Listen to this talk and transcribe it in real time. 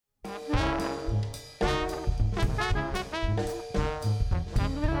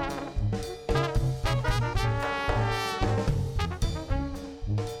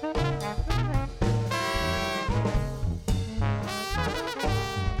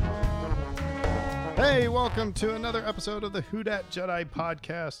Hey, welcome to another episode of the Who Dat Jedi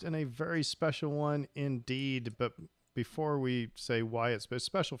podcast, and a very special one indeed. But before we say why it's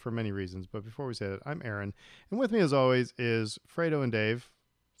special for many reasons, but before we say that, I'm Aaron, and with me as always is Fredo and Dave.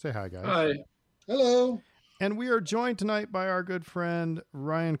 Say hi, guys. Hi. Hello. And we are joined tonight by our good friend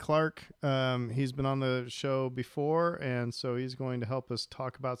Ryan Clark. He's been on the show before, and so he's going to help us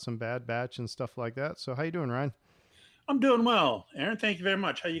talk about some Bad Batch and stuff like that. So how you doing, Ryan? I'm doing well. Aaron, thank you very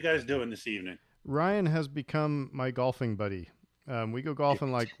much. How you guys doing this evening? Ryan has become my golfing buddy. We go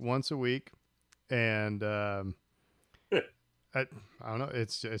golfing like once a week, and I don't know.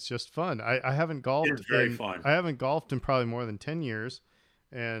 It's just fun. I haven't golfed. It's very fun. I haven't golfed in probably more than 10 years,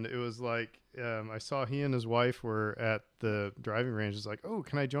 and it was like I saw he and his wife were at the driving range. It's like, oh,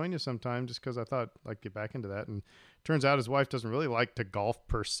 can I join you sometime? Just because I thought I'd get back into that. And turns out his wife doesn't really like to golf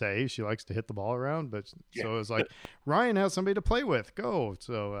per se. She likes to hit the ball around, but so it was like Ryan has somebody to play with. Go.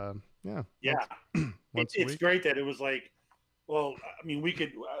 So yeah. It's great that it was like, well, I mean, we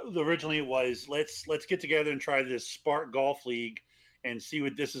could originally it was let's get together and try this Spark Golf League and see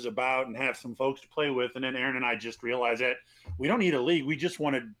what this is about and have some folks to play with. And then Aaron and I just realized that we don't need a league. We just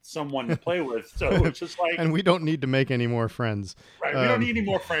wanted someone to play with. So it's just like, and we don't need to make any more friends. Right. We don't need any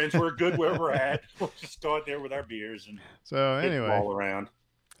more friends. We're good where we're at. We'll just start there with our beers and so anyway, all around.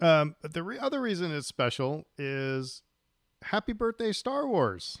 But the other reason it's special is happy birthday, Star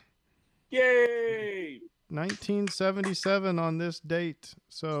Wars. Yay! 1977 on this date.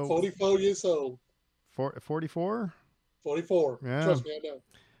 So 44 years old. 44? 44. Yeah. Trust me, I know.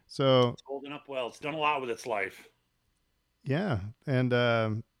 So It's holding up well. It's done a lot with its life. yeah, and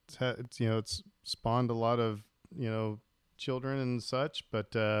it's spawned a lot of children and such,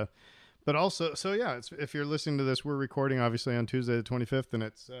 but also if you're listening to this, we're recording obviously on Tuesday the 25th, and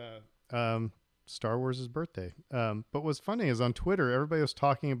it's Star Wars' birthday. But what's funny is on Twitter, everybody was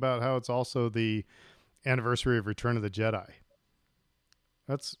talking about how it's also the anniversary of Return of the Jedi.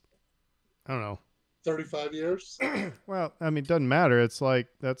 That's, I don't know. 35 years? Well, I mean, it doesn't matter. It's like,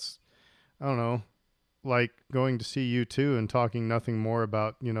 that's, I don't know, like going to see U2 and talking nothing more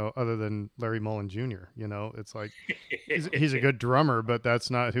about, other than Larry Mullen Jr., it's like, he's a good drummer, but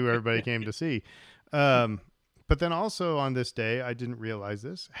that's not who everybody came to see. But then also on this day, I didn't realize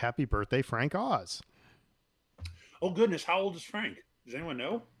this. Happy birthday, Frank Oz. Oh, goodness. How old is Frank? Does anyone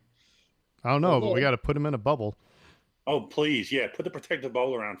know? I don't know, but we got to put him in a bubble. Oh, please. Yeah. Put the protective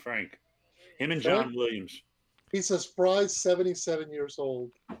bowl around Frank. Him and John Williams. He's a surprise 77 years old.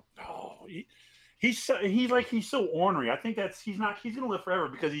 Oh, he's so ornery. I think he's going to live forever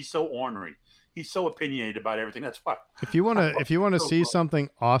because he's so ornery. He's so opinionated about everything. That's why. If you want to see something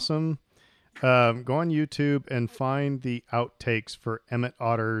awesome, go on YouTube and find the outtakes for Emmett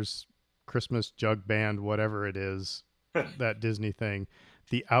Otter's Christmas Jug Band, whatever it is, that Disney thing.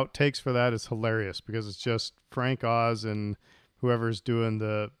 The outtakes for that is hilarious because it's just Frank Oz and whoever's doing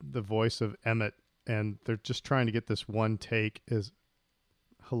the voice of Emmett, and they're just trying to get this one take is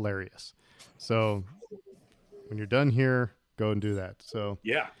hilarious. So when you're done here, go and do that. So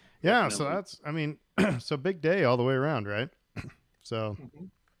yeah. So that's, I mean, so big day all the way around, right? So.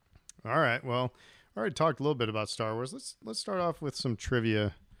 All right. Well, I already talked a little bit about Star Wars. Let's start off with some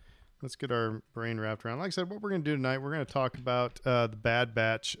trivia. Let's get our brain wrapped around. Like I said, what we're going to do tonight, we're going to talk about the Bad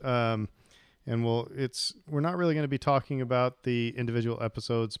Batch, and we're not really going to be talking about the individual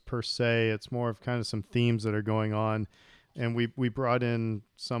episodes per se. It's more of kind of some themes that are going on, and we brought in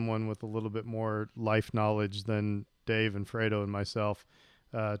someone with a little bit more life knowledge than Dave and Fredo and myself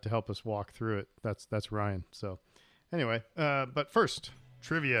to help us walk through it. That's Ryan. So anyway, but first.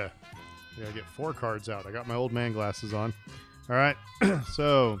 Trivia. I gotta get 4 cards out. I got my old man glasses on. All right.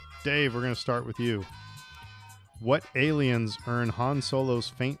 So, Dave, we're going to start with you. What aliens earn Han Solo's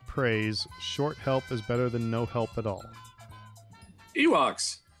faint praise? Short help is better than no help at all.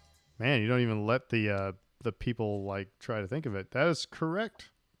 Ewoks. Man, you don't even let the people try to think of it. That is correct.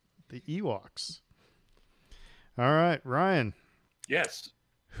 The Ewoks. All right, Ryan. Yes.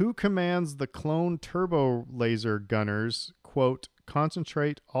 Who commands the clone turbo laser gunners, quote,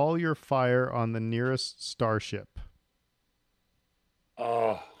 concentrate all your fire on the nearest starship?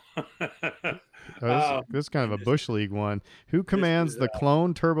 Oh. This is kind of a Bush League one. Who commands the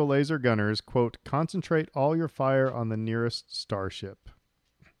clone turbo laser gunners, quote, concentrate all your fire on the nearest starship?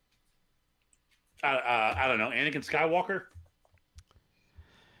 I don't know. Anakin Skywalker?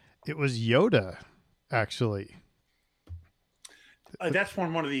 It was Yoda, actually. That's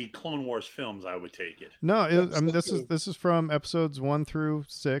from one of the Clone Wars films, I would take it. No, this is from episodes 1 through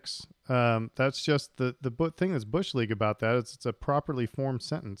 6. That's just the thing that's Bush League about that. It's a properly formed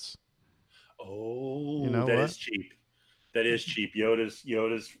sentence. Oh, that is cheap. That is cheap. Yoda's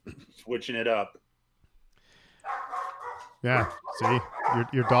switching it up. Yeah. See,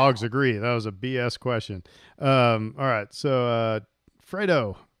 your dogs agree. That was a BS question. All right. So,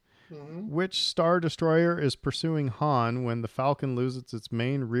 Fredo, which Star Destroyer is pursuing Han when the Falcon loses its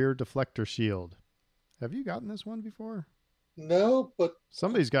main rear deflector shield? Have you gotten this one before? No, but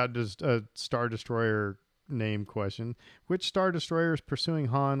somebody's got just a Star Destroyer name question. Which Star Destroyer is pursuing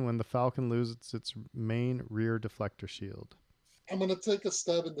Han when the Falcon loses its main rear deflector shield? I'm going to take a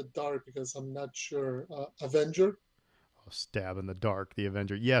stab in the dark because I'm not sure. Avenger? Oh, stab in the dark, the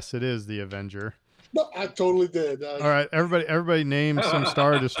Avenger. Yes, it is the Avenger. No, I totally did. All right, everybody name some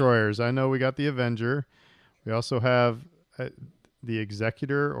Star Destroyers. I know we got the Avenger. We also have the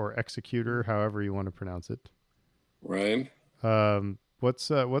Executor or Executor, however you want to pronounce it. Right. What's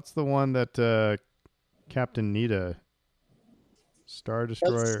the one that Captain Nita Star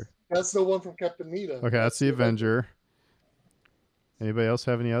Destroyer? That's the one from Captain Nita. Okay, that's the Avenger. Anybody else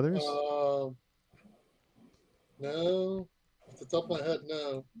have any others? No. Off the top of my head,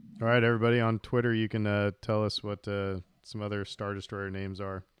 no. All right, everybody on Twitter, you can tell us what some other Star Destroyer names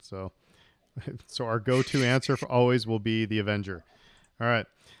are. So our go-to answer for always will be the Avenger. All right.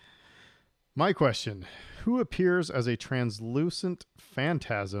 My question: who appears as a translucent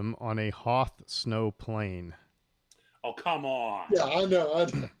phantasm on a Hoth snow plane? Oh, come on. Yeah, I know.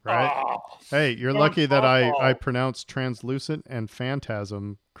 Right? Oh, hey, you're lucky that I pronounced translucent and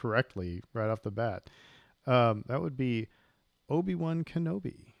phantasm correctly right off the bat. That would be Obi-Wan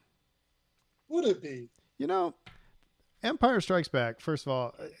Kenobi. Would it be? You know, Empire Strikes Back, first of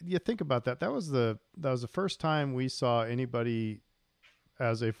all, you think about that. That was the first time we saw anybody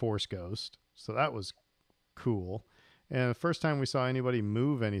as a Force ghost. So that was cool. And the first time we saw anybody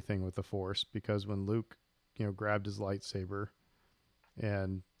move anything with the Force, because when Luke, grabbed his lightsaber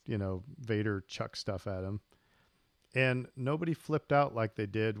and, Vader chucked stuff at him. And nobody flipped out like they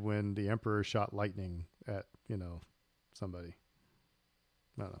did when the Emperor shot lightning at, somebody.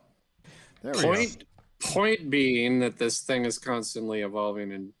 I don't know. There we go. Point being that this thing is constantly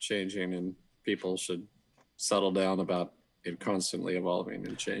evolving and changing, and people should settle down about it constantly evolving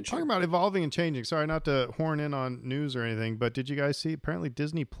and changing. Talking about evolving and changing. Sorry, not to horn in on news or anything, but did you guys see? Apparently,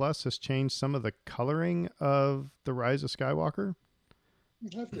 Disney Plus has changed some of the coloring of The Rise of Skywalker.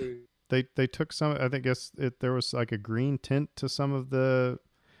 They took some. I think there was like a green tint to some of the.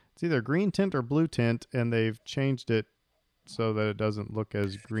 It's either green tint or blue tint, and they've changed it so that it doesn't look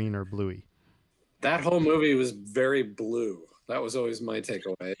as green or bluey. That whole movie was very blue. That was always my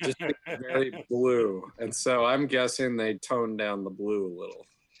takeaway. It just very blue. And so I'm guessing they toned down the blue a little.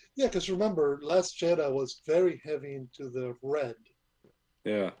 Yeah, because remember, Last Jedi was very heavy into the red.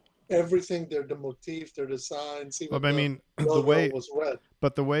 Yeah. Everything, the motif, their design. The way was red.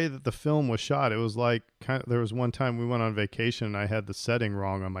 But the way that the film was shot, it was like there was one time we went on vacation and I had the setting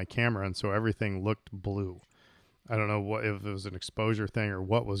wrong on my camera, and so everything looked blue. I don't know if it was an exposure thing or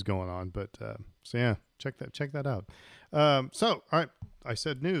what was going on, but so yeah, check that out. So all right, I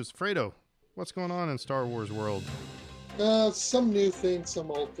said news. Fredo, what's going on in Star Wars world? Some new things,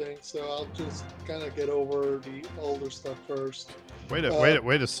 some old things. So I'll just kind of get over the older stuff first. Way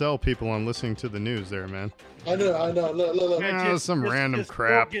to sell people on listening to the news there, man. I know. Look. Some random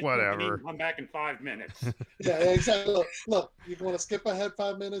crap, whatever. Come back in 5 minutes. Yeah, exactly. Look, you want to skip ahead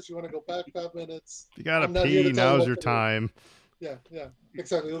 5 minutes? You want to go back 5 minutes? You gotta pee. Now's your time. Yeah,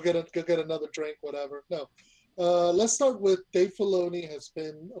 exactly. You'll get another drink, whatever. No. Let's start with Dave Filoni has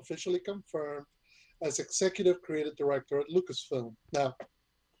been officially confirmed as executive creative director at Lucasfilm. Now,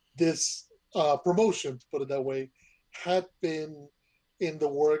 this promotion, to put it that way, had been in the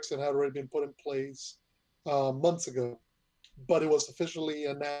works and had already been put in place months ago, but it was officially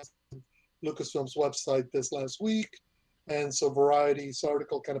announced on Lucasfilm's website this last week. And so Variety's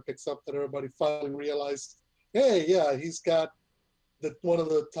article kind of picks up that everybody finally realized, hey, yeah, he's got one of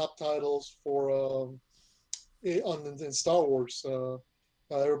the top titles for in Star Wars.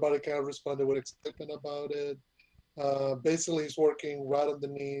 Everybody kind of responded with excitement about it. Basically, he's working right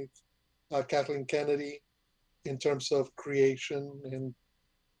underneath Kathleen Kennedy in terms of creation and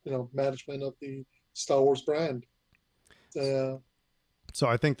management of the Star Wars brand. So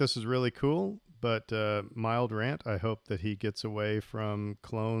I think this is really cool, but mild rant. I hope that he gets away from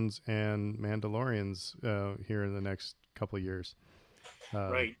clones and Mandalorians here in the next couple of years.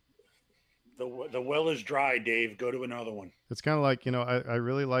 Right. The well is dry, Dave. Go to another one. It's kind of like, I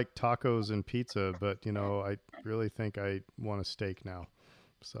really like tacos and pizza, but, I really think I want a steak now.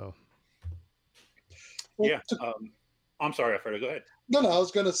 So. Yeah. I'm sorry, Alfredo. Go ahead. No, I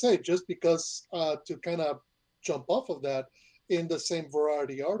was going to say, just because to kind of jump off of that, in the same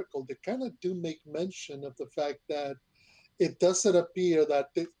Variety article, they kind of do make mention of the fact that it doesn't appear that,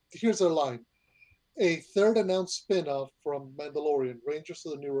 here's their line, A third announced spin-off from Mandalorian, Rangers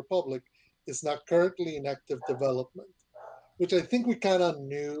of the New Republic, is not currently in active development, which I think we kind of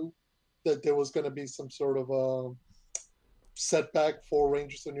knew that there was going to be some sort of a setback for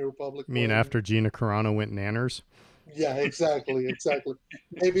Rangers of the New Republic. I mean, after Gina Carano went nanners? Yeah, exactly.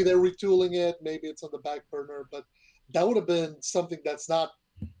 Maybe they're retooling it. Maybe it's on the back burner, but that would have been something that's not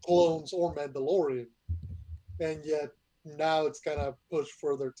Clones or Mandalorian. And yet now it's kind of pushed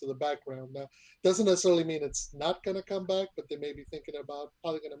further to the background. Now, doesn't necessarily mean it's not going to come back, but they may be thinking about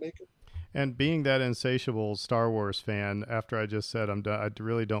how they're going to make it. And being that insatiable Star Wars fan, after I just said I'm done, I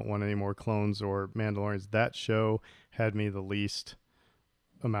really don't want any more clones or Mandalorians, that show had me the least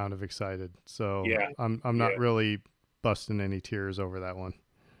amount of excited. So yeah. I'm not really busting any tears over that one.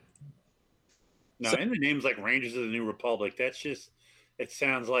 No, and the names like Rangers of the New Republic, that's just, it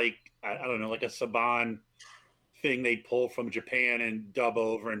sounds like, I don't know, like a Saban thing they pull from Japan and dub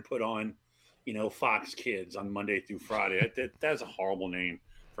over and put on, you know, Fox Kids on Monday through Friday. That's a horrible name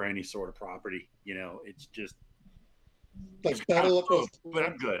for any sort of property. You know, it's just. Like Battle of. But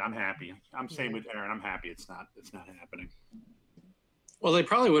I'm good. I'm happy. I'm same with Aaron. I'm happy it's not happening. Well, they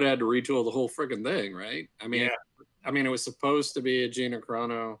probably would have had to retool the whole freaking thing, right? I mean, it was supposed to be a Gina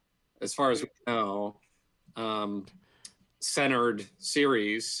Carano, as far as we know, centered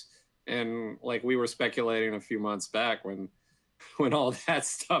series. And like we were speculating a few months back when all that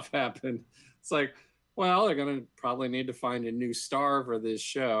stuff happened, it's like, well, they're going to probably need to find a new star for this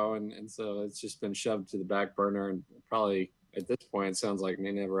show. And so it's just been shoved to the back burner. And probably at this point, it sounds like it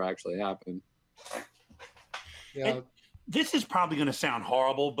may never actually happen. Yeah. And this is probably going to sound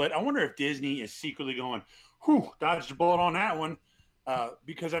horrible, but I wonder if Disney is secretly going, whew, dodged a bullet on that one.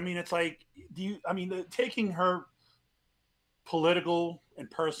 Because, I mean, it's like, taking her political and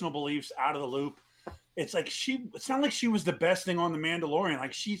personal beliefs out of the loop, it's like it's not like she was the best thing on The Mandalorian.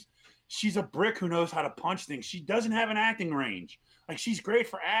 Like she's a brick who knows how to punch things. She doesn't have an acting range. Like she's great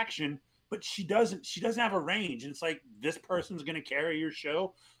for action, but she doesn't have a range. And it's like, this person's going to carry your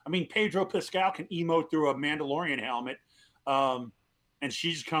show. I mean, Pedro Pascal can emote through a Mandalorian helmet. And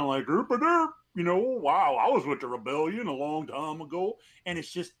she's kind of like, you know, wow, I was with the rebellion a long time ago. And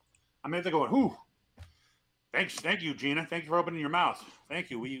it's just, I mean, they're going, whew. Thank you, Gina. Thank you for opening your mouth.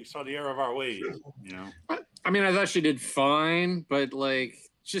 Thank you. We saw the error of our ways, you know. I mean, I thought she did fine, but like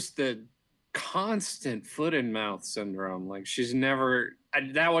just the constant foot and mouth syndrome, like she's never,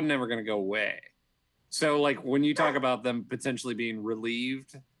 that was never going to go away. So like when you talk about them potentially being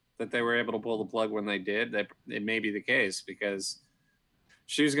relieved that they were able to pull the plug when they did, that it may be the case because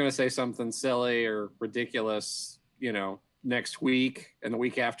she was going to say something silly or ridiculous, you know, next week and the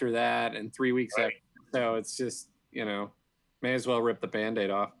week after that and 3 weeks after. So it's just, you know, may as well rip the Band-Aid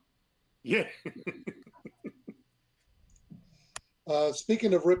off. Yeah.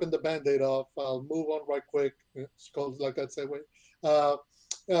 Speaking of ripping the Band-Aid off, I'll move on right quick. It's called like that segue.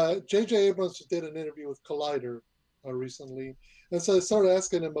 J.J. Abrams did an interview with Collider recently. And so I started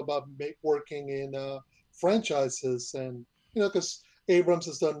asking him about working in franchises. And, you know, because Abrams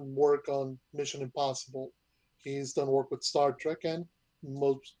has done work on Mission Impossible. He's done work with Star Trek and,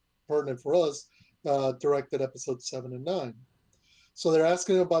 most pertinent for us, directed episodes 7 and 9. So they're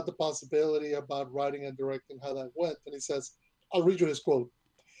asking him about the possibility about writing and directing, how that went. And he says, I'll read you his quote.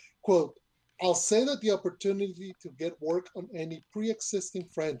 Quote, I'll say that the opportunity to get work on any pre-existing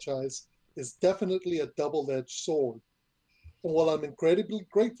franchise is definitely a double-edged sword. And while I'm incredibly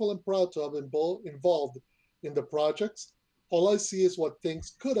grateful and proud to have been involved in the projects, all I see is what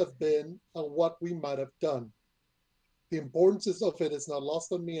things could have been and what we might have done. The importance of it is not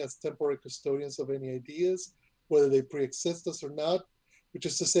lost on me as temporary custodians of any ideas, whether they pre-exist us or not, which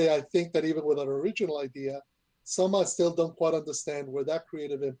is to say, I think that even with an original idea, some I still don't quite understand where that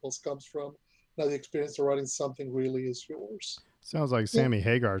creative impulse comes from. Now the experience of writing something really is yours. Sounds like Sammy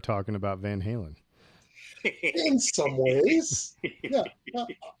Hagar talking about Van Halen. In some ways. Yeah.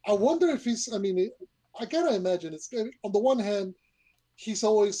 I wonder if he's, I mean, I gotta imagine it's, on the one hand, he's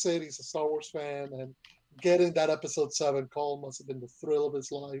always said he's a Star Wars fan, and getting that episode 7 call must have been the thrill of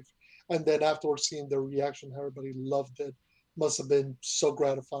his life. And then afterwards, seeing the reaction, everybody loved it, must have been so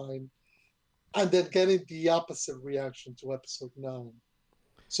gratifying. And then getting the opposite reaction to episode 9.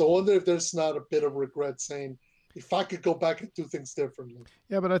 So I wonder if there's not a bit of regret saying, if I could go back and do things differently.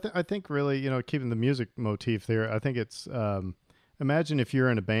 Yeah, but I think really, you know, keeping the music motif there, I think it's, imagine if you're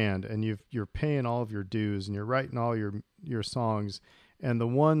in a band and you're paying all of your dues and you're writing all your songs, and the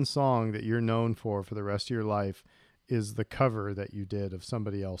one song that you're known for the rest of your life is the cover that you did of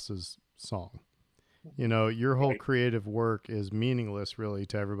somebody else's song. You know, your whole creative work is meaningless really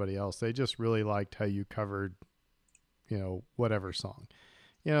to everybody else. They just really liked how you covered, you know, whatever song.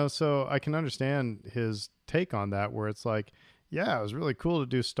 you know, so I can understand his take on that, where it's like, yeah, it was really cool to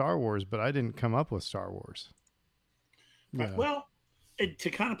do Star Wars, but I didn't come up with Star Wars. Yeah. Well, to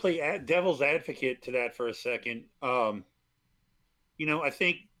kind of play devil's advocate to that for a second, you know, I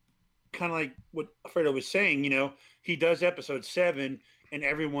think kind of like what Fredo was saying, you know, he does episode 7 and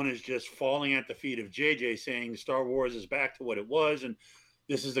everyone is just falling at the feet of JJ saying Star Wars is back to what it was. And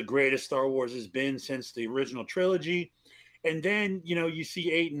this is the greatest Star Wars has been since the original trilogy. And then, you know, you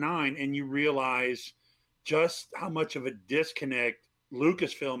see 8 and 9 and you realize just how much of a disconnect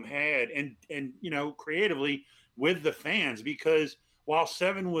Lucasfilm had and, you know, creatively with the fans, because while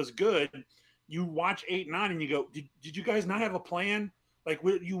 7 was good, you watch 8 and 9 and you go, did you guys not have a plan? Like,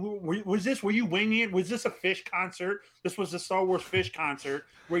 were you winging it? Was this a Fish concert? This was a Star Wars Fish concert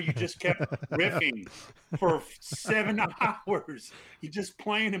where you just kept riffing for 7 hours. You just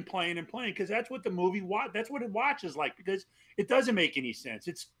playing and playing and playing, because that's what the movie that's what it watches like, because it doesn't make any sense.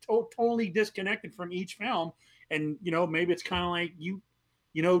 It's totally disconnected from each film. And, you know, maybe it's kind of like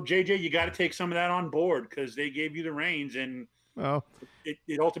you know, JJ, you got to take some of that on board because they gave you the reins, and well,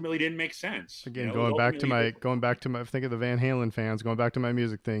 it ultimately didn't make sense. Again, you know, going back to my think of the Van Halen fans, going back to my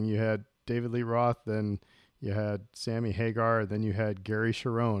music thing, you had David Lee Roth, then you had Sammy Hagar, then you had Gary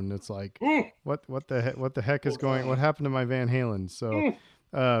Sharon. It's like, what the heck is going? What happened to my Van Halen? So,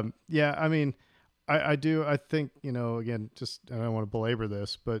 yeah, I mean, I think, you know, again, just I don't want to belabor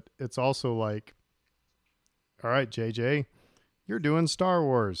this, but it's also like, all right, JJ, you're doing Star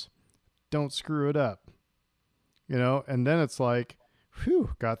Wars, don't screw it up. You know, and then it's like,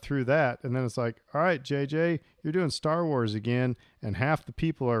 whew, got through that. And then it's like, all right, JJ, you're doing Star Wars again, and half the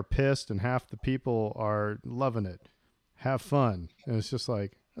people are pissed and half the people are loving it. Have fun. And it's just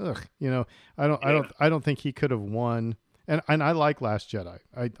like, ugh, you know, I don't think he could have won. And I like Last Jedi.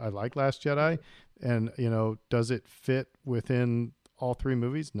 I like Last Jedi. And, you know, does it fit within all 3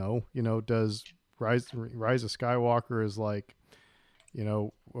 movies? No. You know, does Rise of Skywalker is like, you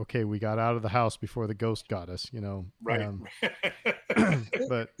know, okay, we got out of the house before the ghost got us, you know. Right.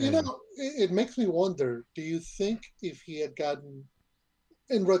 But you know, it makes me wonder, do you think if he had gotten,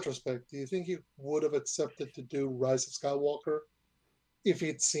 in retrospect, do you think he would have accepted to do Rise of Skywalker if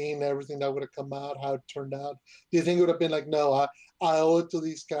he'd seen everything that would have come out, how it turned out? Do you think it would have been like, no, I owe it to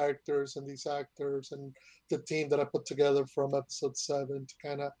these characters and these actors and the team that I put together from episode 7 to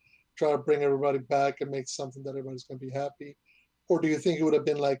kind of try to bring everybody back and make something that everybody's going to be happy? Or do you think it would have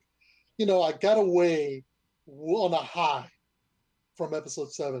been like, you know, I got away on a high from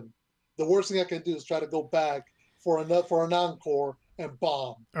episode 7. The worst thing I can do is try to go back for an encore and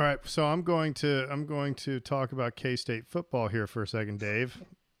bomb. All right, so I'm going to talk about K-State football here for a second, Dave.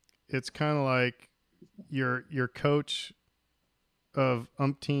 It's kind of like your coach of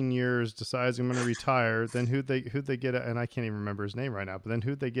umpteen years decides I'm going to retire. Then who'd they get? And I can't even remember his name right now. But then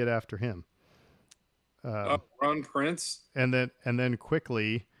who'd they get after him? Ron Prince, and then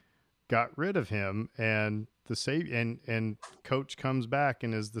quickly got rid of him, and and coach comes back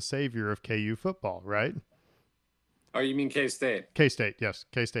and is the savior of KU football, right? Oh, you mean K-State? K-State, yes,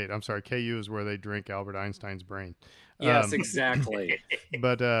 K-State. I'm sorry, KU is where they drink Albert Einstein's brain. Yes, exactly.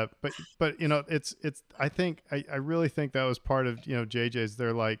 But you know, it's I really think that was part of, you know, JJ's.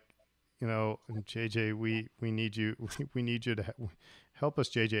 They're like, you know, JJ, we need you, we need you to help us,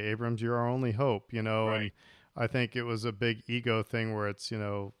 JJ Abrams. You're our only hope, you know. Right. And I think it was a big ego thing where it's, you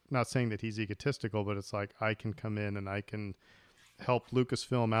know, not saying that he's egotistical, but it's like, I can come in and I can help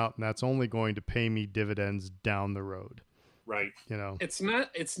Lucasfilm out, and that's only going to pay me dividends down the road. Right. You know,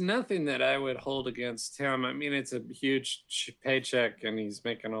 it's nothing that I would hold against him. I mean, it's a huge paycheck and he's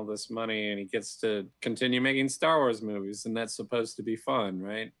making all this money and he gets to continue making Star Wars movies, and that's supposed to be fun,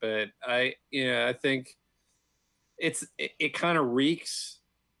 right? But I think it kind of reeks,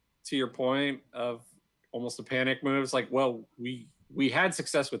 to your point, of almost a panic move. It's like, well, we had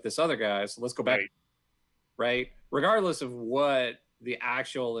success with this other guy, so let's go back. Right? Regardless of what the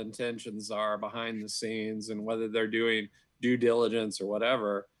actual intentions are behind the scenes and whether they're doing due diligence or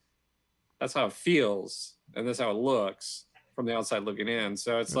whatever, that's how it feels and that's how it looks from the outside looking in.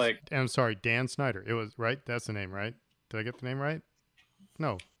 So it's like, I'm sorry, Dan Snyder. It was right. That's the name, right? Did I get the name right?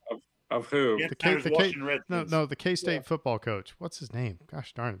 No. Of who? Yeah, the K-State football coach. What's his name?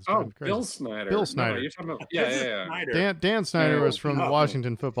 Gosh darn it! Oh, Bill Snyder. Bill Snyder. No, you're talking about, yeah. Dan Snyder was from the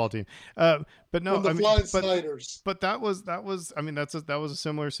Washington football team. But no, from the Flying Snyders. But that was. I mean, that was a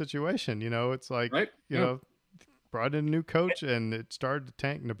similar situation. You know, it's like, right? You know, brought in a new coach and it started to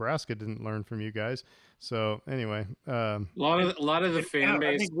tank. Nebraska didn't learn from you guys. So anyway, a lot of the fan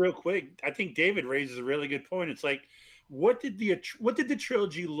base. I think real quick, I think David raises a really good point. It's like, what did the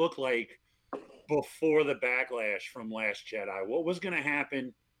trilogy look like before the backlash from Last Jedi? What was going to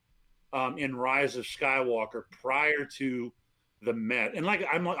happen in Rise of Skywalker prior to the mess? And like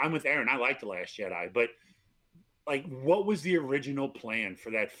I'm with Aaron. I like the Last Jedi, but like, what was the original plan for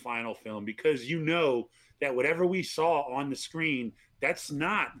that final film? Because you know that whatever we saw on the screen, that's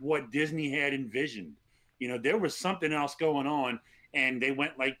not what Disney had envisioned. You know, there was something else going on, and they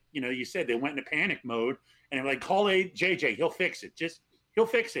went like, you know, you said they went into panic mode, and they're like, call JJ, he'll fix it. He'll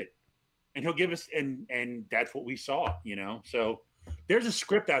fix it, and he'll give us, and that's what we saw. You know, so there's a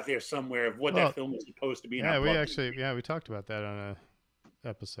script out there somewhere of what that film was supposed to be. Yeah, we talked about that on a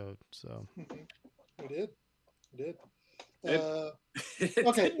episode. So we did. It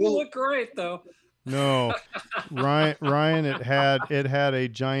okay, didn't look great though. No, Ryan, it had a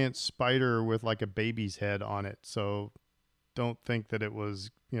giant spider with like a baby's head on it. So don't think that it was,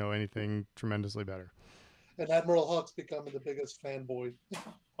 you know, anything tremendously better. And Admiral Hawk's becoming the biggest fanboy.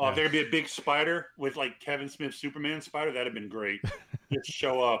 Oh, if there'd be a big spider with like Kevin Smith Superman spider, that'd have been great. Just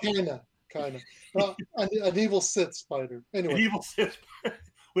show up. Kind of. Well, an evil Sith spider. Anyway. An evil Sith spider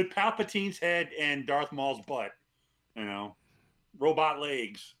with Palpatine's head and Darth Maul's butt. You know, robot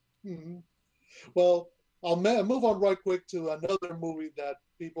legs. Mm-hmm. Well, I'll move on right quick to another movie that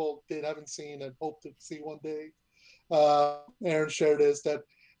people haven't seen and hope to see one day. Aaron shared is that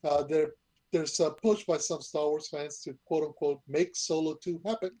there's a push by some Star Wars fans to quote unquote make Solo 2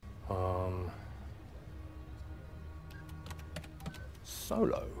 happen.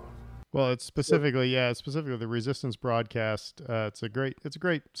 Solo. Well, it's specifically the Resistance broadcast. It's a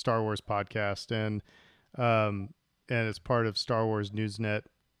great Star Wars podcast, and it's part of Star Wars Newsnet,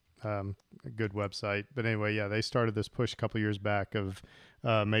 a good website. But anyway, yeah, they started this push a couple years back of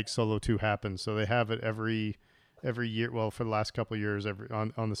make Solo 2 happen. So they have it every year. Well, for the last couple of years,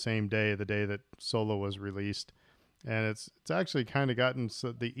 on the same day, the day that Solo was released, and it's actually kind of gotten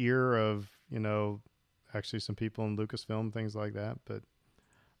the ear of, you know, actually some people in Lucasfilm, things like that. But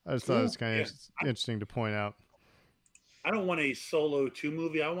I just thought it was kind of interesting to point out. I don't want a Solo 2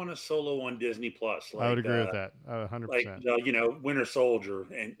 movie. I want a Solo on Disney Plus. Like, I would agree with that. 100%. Like, you know, Winter Soldier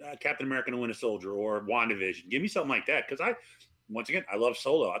and Captain America and Winter Soldier or WandaVision. Give me something like that. Because I love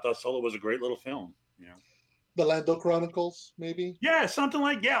Solo. I thought Solo was a great little film. You know, the Lando Chronicles, maybe. Yeah, something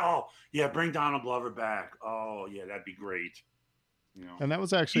like bring Donald Glover back. Oh yeah, that'd be great. You know, and that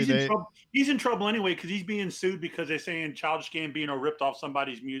was actually he's in trouble anyway because he's being sued because they're saying Childish Gambino ripped off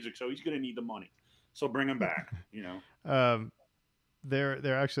somebody's music, so he's going to need the money. So bring him back. You know.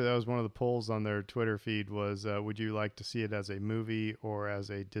 They're actually, that was one of the polls on their Twitter feed was, would you like to see it as a movie or as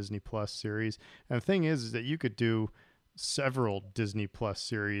a Disney Plus series? And the thing is that you could do several Disney Plus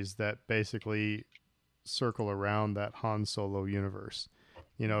series that basically circle around that Han Solo universe.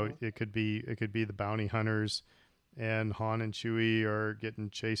 You know, it could be the bounty hunters, and Han and Chewie are getting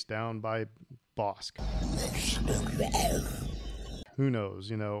chased down by Bossk. Who knows,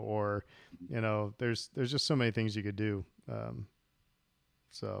 you know, or, you know, there's just so many things you could do.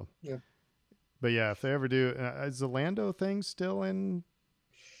 So, yeah. But yeah, if they ever do, is the Lando thing still in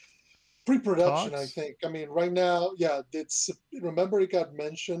pre-production? talks? I think. I mean, right now, yeah. Remember it got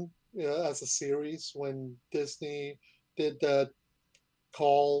mentioned as a series when Disney did that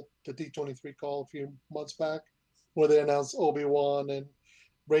call, the D23 call a few months back, where they announced Obi-Wan and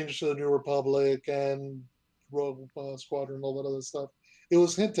Rangers of the New Republic and Rogue Squadron and all that other stuff. It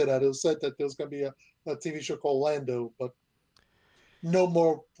was hinted at. It was said that there was going to be a TV show called Lando, but no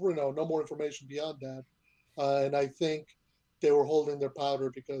more information beyond that. And I think they were holding their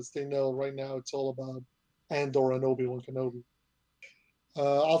powder because they know right now it's all about Andor and Obi-Wan Kenobi.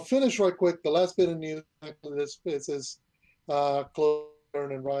 I'll finish right quick. The last bit of news after this is Chloe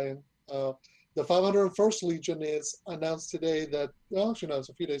and Ryan. The 501st Legion is announced today that, well, actually, no, it's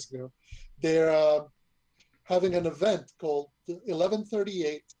a few days ago. They're having an event called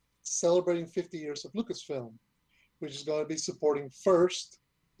 1138, celebrating 50 years of Lucasfilm, which is going to be supporting FIRST,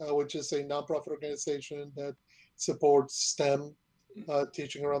 which is a nonprofit organization that supports STEM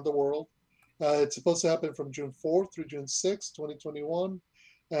teaching around the world. It's supposed to happen from June 4th through June 6th, 2021,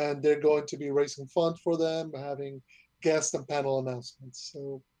 and they're going to be raising funds for them, having guest and panel announcements.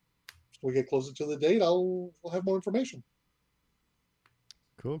 So when we get closer to the date, we'll have more information.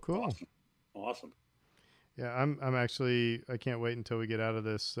 Cool. Awesome. Yeah, I'm actually, I can't wait until we get out of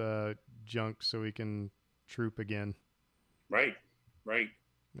this junk so we can troop again. Right.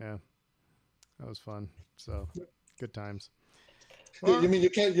 Yeah, that was fun. So good times. You mean you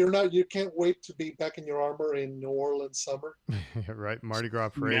can't wait to be back in your armor in New Orleans summer? Right, Mardi Gras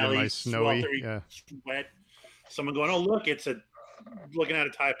parade in my snowy, sweat. Someone going, oh look, it's a looking at a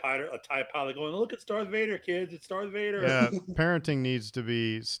TIE pilot going, look, it's Darth Vader, kids. It's Darth Vader. Yeah, parenting needs to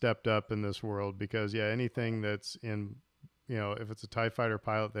be stepped up in this world because, anything that's in, if it's a TIE fighter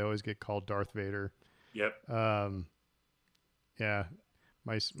pilot, they always get called Darth Vader. Yep. Yeah.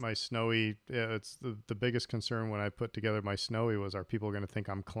 My Snowy, it's the biggest concern when I put together my Snowy was, are people going to think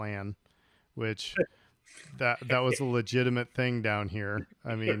I'm Klan? Which that was a legitimate thing down here.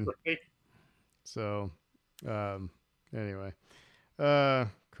 I mean, so anyway,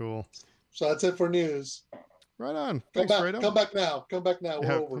 cool. So that's it for news. Right on. Thanks, Fredo. Come back now.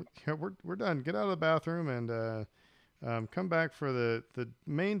 We're over. Yeah, we're done. Get out of the bathroom and come back for the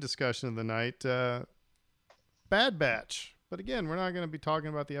main discussion of the night. Bad Batch. But again, we're not going to be talking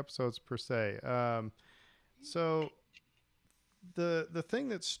about the episodes per se. So the thing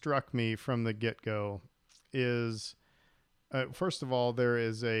that struck me from the get-go is, first of all, there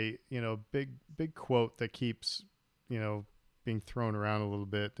is a big quote that keeps being thrown around a little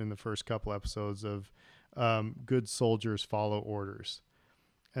bit in the first couple episodes of good soldiers follow orders,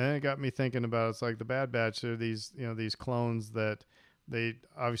 and it got me thinking about, it's like the Bad Batch. They're these these clones that they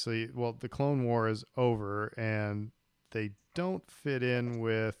obviously, the Clone War is over and they don't fit in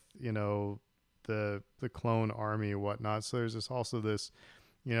with the clone army or whatnot. So there's also this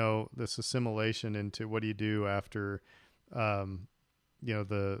this assimilation into what do you do after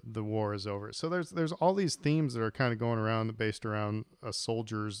the war is over. So there's all these themes that are kind of going around based around a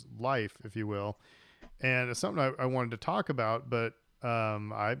soldier's life, if you will, and it's something I wanted to talk about, but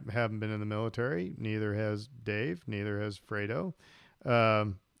I haven't been in the military. Neither has Dave. Neither has Fredo.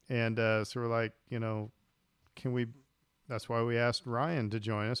 So we're like, can we? That's why we asked Ryan to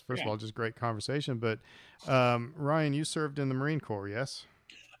join us. First of all, just great conversation. But Ryan, you served in the Marine Corps, yes?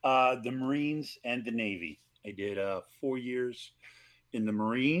 The Marines and the Navy. I did 4 years in the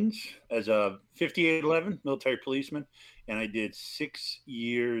Marines as a 5811 military policeman, and I did 6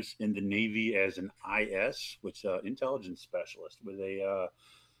 years in the Navy as an IS, which intelligence specialist with a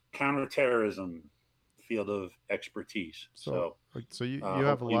counterterrorism field of expertise. So you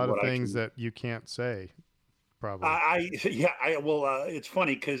have a lot of things that you can't say. Probably. It's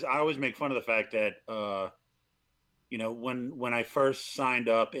funny because I always make fun of the fact that, when I first signed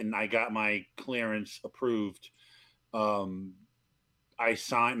up and I got my clearance approved, I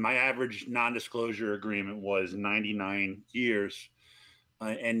signed, my average non-disclosure agreement was 99 years.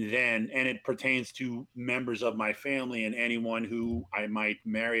 And it pertains to members of my family and anyone who I might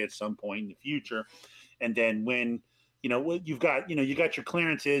marry at some point in the future. And then when, you've got, you got your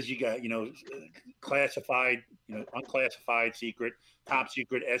clearances, you got, classified, unclassified, secret, top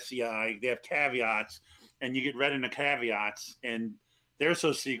secret, SCI, they have caveats, and you get read in the caveats, and they're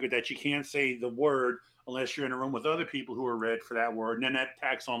so secret that you can't say the word unless you're in a room with other people who are read for that word. And then that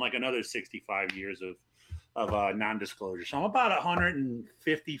tacks on like another 65 years of non-disclosure. So I'm about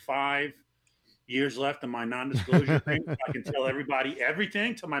 155 years left in my non-disclosure thing. I can tell everybody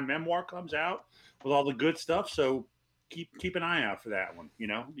everything till my memoir comes out with all the good stuff. So keep an eye out for that one.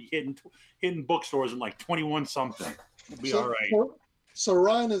 Be hitting bookstores in like 21 something. It'll be all right. So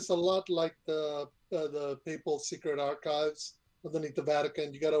Ryan is a lot like the Papal Secret Archives underneath the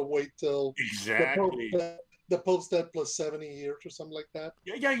Vatican. You got to wait till exactly the Pope's dead plus 70 years or something like that.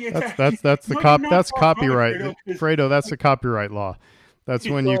 Yeah. That's that's copyright, Fredo. That's the copyright law. That's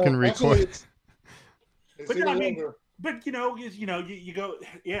when you can record. But you go,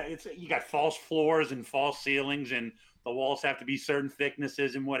 you got false floors and false ceilings, and the walls have to be certain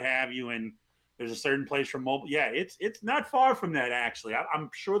thicknesses and what have you, and there's a certain place for mobile. Yeah, it's not far from that, actually.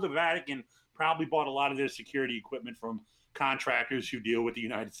 I'm sure the Vatican probably bought a lot of their security equipment from contractors who deal with the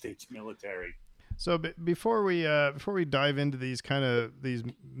United States military. So before we dive into these these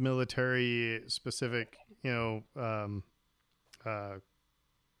military specific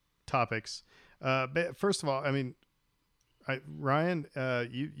topics, first of all, I mean, Ryan,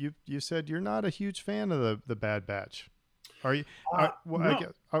 you said you're not a huge fan of the Bad Batch. Are you?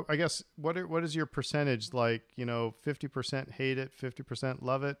 No. I guess what is your percentage like? 50% hate it, 50%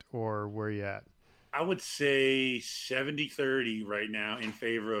 love it, or where are you at? I would say 70-30 right now in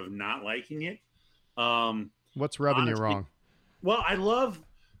favor of not liking it. What's rubbing you wrong? Well,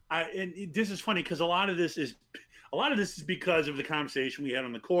 and this is funny because a lot of this is because of the conversation we had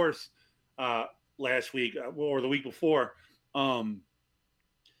on the course last week or the week before.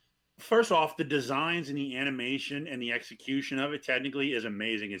 First off, the designs and the animation and the execution of it technically is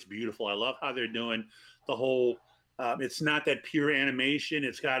amazing. It's beautiful. I love how they're doing the whole. It's not that pure animation.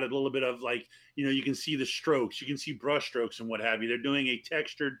 It's got a little bit of like, you can see the strokes, you can see brush strokes and what have you. They're doing a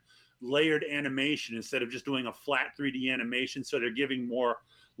textured, layered animation instead of just doing a flat 3D animation. So they're giving more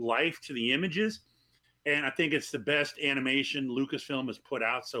life to the images. and I think it's the best animation Lucasfilm has put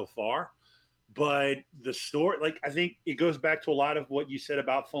out so far. But the story, like, I think it goes back to a lot of what you said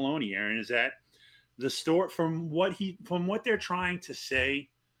about Filoni, Aaron, is that the story, from what they're trying to say,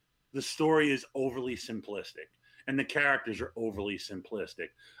 the story is overly simplistic and the characters are overly simplistic.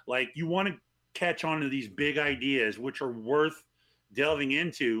 Like, you want to catch on to these big ideas, which are worth delving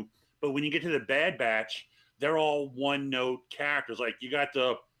into. But when you get to the Bad Batch, they're all one note characters. Like, you got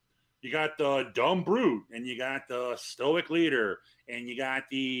the dumb brute, and you got the stoic leader, and you got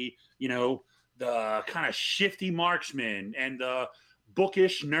the, the kind of shifty marksman, and the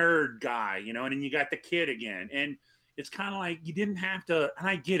bookish nerd guy, and then you got the kid again. And it's kind of like, you didn't have to, and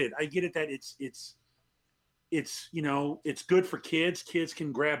I get it that it's good for kids. Kids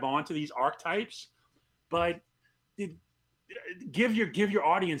can grab onto these archetypes, but give your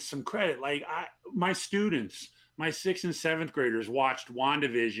audience some credit. Like, my students, my 6th and 7th graders watched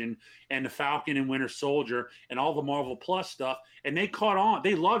WandaVision and the Falcon and Winter Soldier and all the Marvel Plus stuff, and they caught on.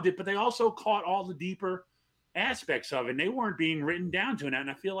 They loved it, but they also caught all the deeper aspects of it, and they weren't being written down to it. And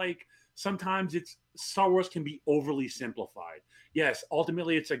I feel like sometimes Star Wars can be overly simplified. Yes,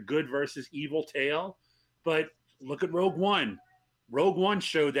 ultimately it's a good versus evil tale, but look at Rogue One. Rogue One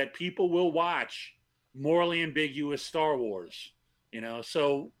showed that people will watch morally ambiguous Star Wars.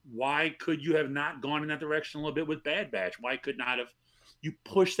 So why could you have not gone in that direction a little bit with Bad Batch? Why could not have you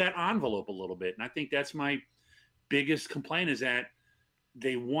pushed that envelope a little bit? And I think that's my biggest complaint, is that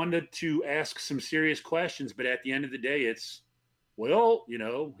they wanted to ask some serious questions, but at the end of the day, it's, well,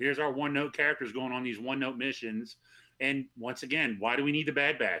 here's our one-note characters going on these one-note missions. And once again, why do we need the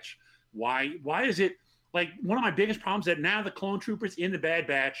Bad Batch? Why is it, like, one of my biggest problems that now the clone troopers in the Bad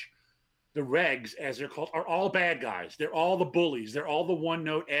Batch, the regs, as they're called, are all bad guys. They're all the bullies. They're all the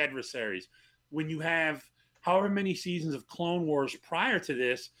one-note adversaries. When you have however many seasons of Clone Wars prior to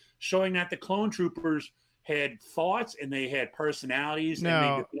this showing that the clone troopers had thoughts and they had personalities, and they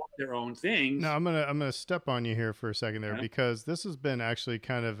developed their own things. No, I'm gonna step on you here for a second there, because this has been actually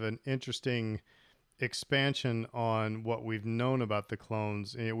kind of an interesting expansion on what we've known about the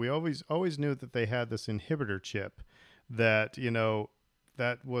clones. We always knew that they had this inhibitor chip that,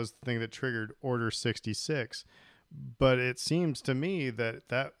 that was the thing that triggered Order 66. But it seems to me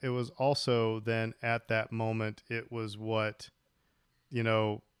that it was also then at that moment, it was what,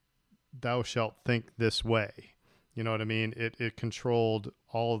 thou shalt think this way. You know what I mean? It controlled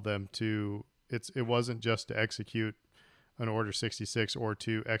all of them it wasn't just to execute an Order 66 or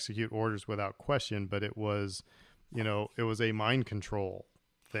to execute orders without question, but it was, it was a mind control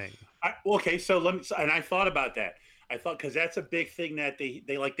thing. Okay, so and I thought about that. Because that's a big thing that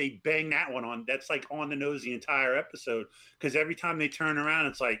they bang that one on. That's like on the nose the entire episode. Because every time they turn around,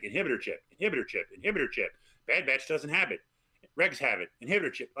 it's like inhibitor chip. Bad Batch doesn't have it. Regs have it.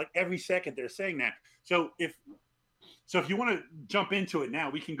 Inhibitor chip. Like every second they're saying that. So if you want to jump into it now,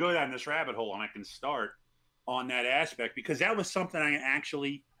 we can go down this rabbit hole, and I can start on that aspect, because that was something I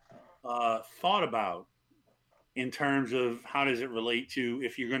actually thought about in terms of how does it relate to,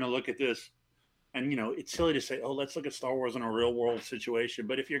 if you're going to look at this. And, it's silly to say, oh, let's look at Star Wars in a real world situation.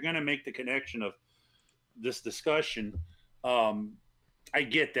 But if you're going to make the connection of this discussion, I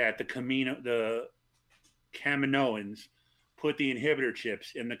get that the Kaminoans put the inhibitor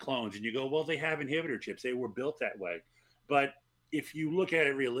chips in the clones, and you go, well, they have inhibitor chips. They were built that way. But if you look at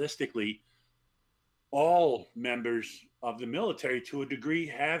it realistically, all members of the military, to a degree,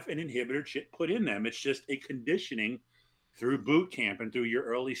 have an inhibitor chip put in them. It's just a conditioning through boot camp and through your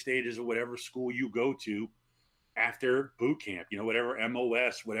early stages of whatever school you go to after boot camp, whatever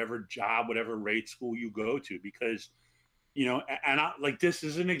MOS, whatever job, whatever rate school you go to, because, and this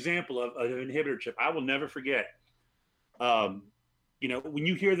is an example of an inhibitor chip. I will never forget, when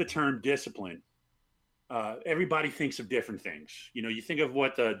you hear the term discipline, everybody thinks of different things. You think of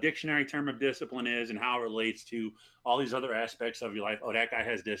what the dictionary term of discipline is and how it relates to all these other aspects of your life. Oh, that guy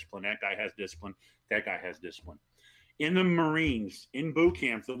has discipline. That guy has discipline. That guy has discipline. In the Marines, in boot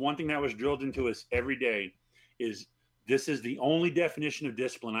camp, the one thing that was drilled into us every day is, this is the only definition of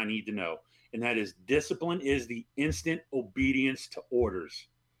discipline I need to know. And that is, discipline is the instant obedience to orders.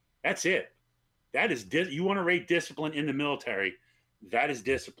 That's it. That is, you want to rate discipline in the military, that is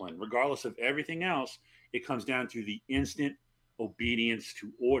discipline. Regardless of everything else, it comes down to the instant obedience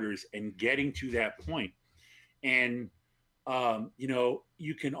to orders and getting to that point. And,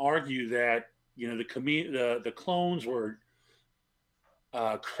 you can argue that, the clones were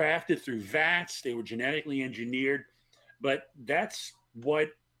crafted through VATS. They were genetically engineered, but that's what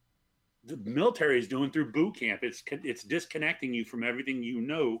the military is doing through boot camp. It's disconnecting you from everything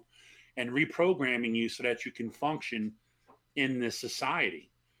and reprogramming you so that you can function in this society.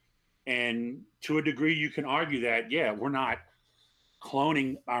 And to a degree, you can argue that, yeah, we're not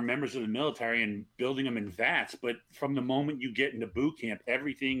cloning our members of the military and building them in vats, but from the moment you get into boot camp,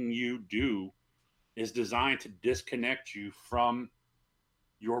 everything you do is designed to disconnect you from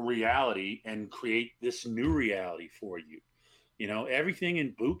your reality and create this new reality for you. You know, everything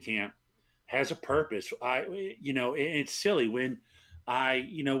in boot camp has a purpose. It's silly when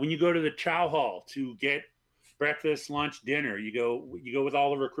when you go to the chow hall to get breakfast, lunch, dinner, you go with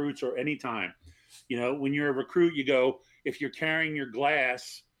all the recruits or anytime. You know, when you're a recruit, you go, if you're carrying your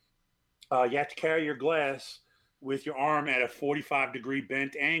glass, you have to carry your glass with your arm at a 45-degree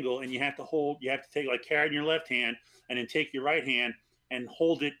bent angle, and you have to take, like, carry in your left hand and then take your right hand and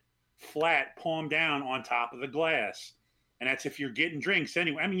hold it flat, palm down on top of the glass. And that's if you're getting drinks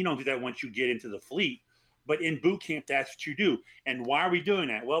anyway. I mean, you don't do that once you get into the fleet, but in boot camp, that's what you do. And why are we doing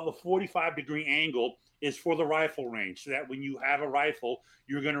that? Well, the 45-degree angle is for the rifle range, so that when you have a rifle,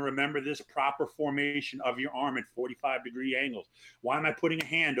 you're going to remember this proper formation of your arm at 45-degree angles. Why am I putting a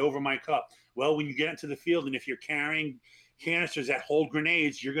hand over my cup? Well, when you get into the field, and if you're carrying canisters that hold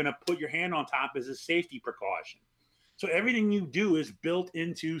grenades, you're going to put your hand on top as a safety precaution. So everything you do is built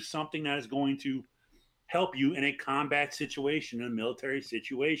into something that is going to help you in a combat situation, in a military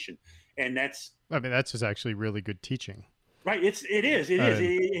situation. And that's just actually really good teaching. Right. It is.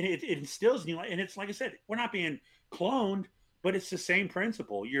 It instills in you. And it's, like I said, we're not being cloned, but it's the same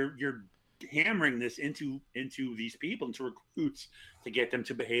principle. You're hammering this into these people, into recruits, to get them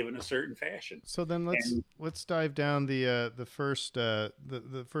to behave in a certain fashion. So then let's dive down the first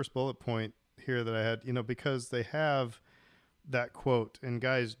bullet point here that I had, because they have that quote, and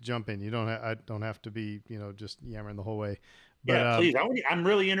guys, jump in. I don't have to be, just yammering the whole way. But, yeah, please. I'm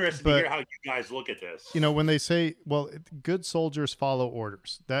really interested to hear how you guys look at this. When they say, well, good soldiers follow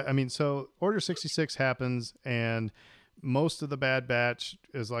orders. So Order 66 happens, and most of the Bad Batch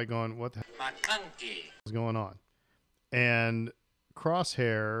is like going, what the hell is going on? And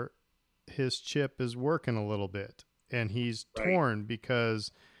Crosshair, his chip is working a little bit, and he's torn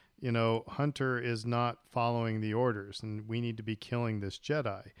because, Hunter is not following the orders, and we need to be killing this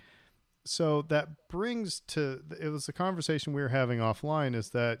Jedi. So that brings it was the conversation we were having offline,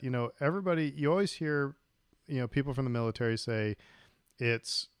 is that, everybody, you always hear, people from the military say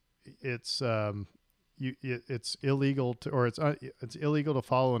it's illegal to, or it's illegal to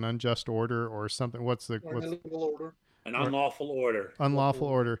follow an unjust order or something. An unlawful order. Unlawful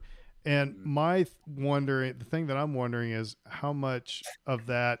order. And the thing that I'm wondering is how much of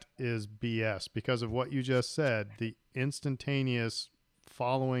that is BS because of what you just said, the instantaneous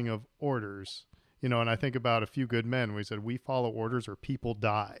following of orders, and I think about A Few Good Men. We said we follow orders or people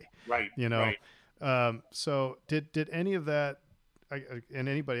die. Right. Right. So did any of that, and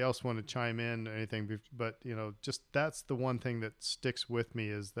anybody else want to chime in or anything? But just that's the one thing that sticks with me,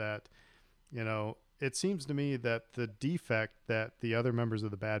 is that it seems to me that the defect that the other members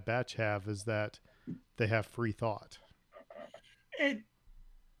of the Bad Batch have is that they have free thought.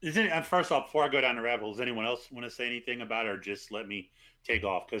 First off, before I go down the rabbit hole, does anyone else want to say anything about it, or just let me take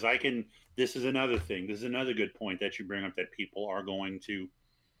off? Because this is another thing. This is another good point that you bring up, that people are going to,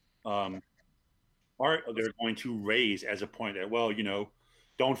 they're going to raise as a point that, well,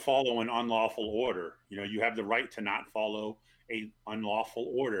 don't follow an unlawful order. You have the right to not follow a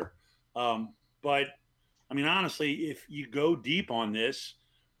unlawful order. But I mean, honestly, if you go deep on this,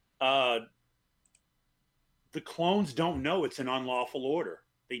 the clones don't know it's an unlawful order.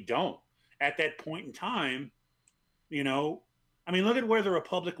 They don't. At that point in time, I mean, look at where the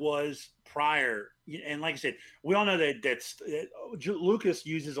Republic was prior. And like I said, we all know that Lucas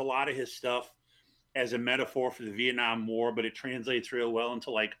uses a lot of his stuff as a metaphor for the Vietnam War, but it translates real well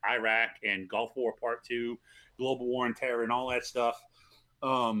into like Iraq and Gulf War Part 2, global war and terror and all that stuff.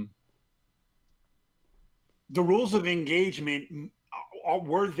 The rules of engagement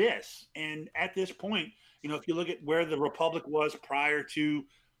were this. And at this point, if you look at where the Republic was prior to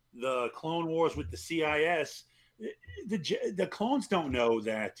the Clone Wars with the CIS, the clones don't know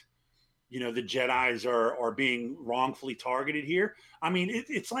that, the Jedis are being wrongfully targeted here. I mean,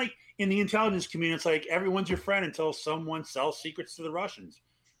 it's like in the intelligence community, it's like everyone's your friend until someone sells secrets to the Russians.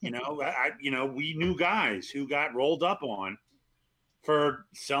 We knew guys who got rolled up on for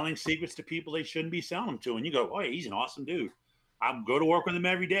selling secrets to people they shouldn't be selling them to. And you go, oh, yeah, he's an awesome dude. I go to work with him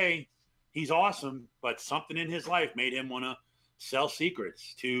every day. He's awesome, but something in his life made him want to sell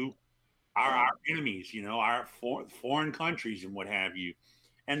secrets to our enemies, our foreign countries and what have you.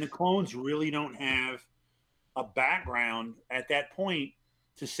 And the clones really don't have a background at that point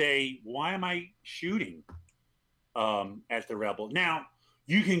to say, why am I shooting at the rebel? Now,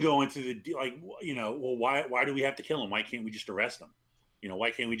 you can go into the, well, why do we have to kill him? Why can't we just arrest him?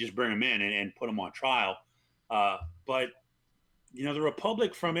 why can't we just bring them in and put them on trial? But the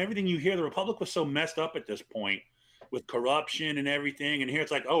Republic, from everything you hear, the Republic was so messed up at this point with corruption and everything. And here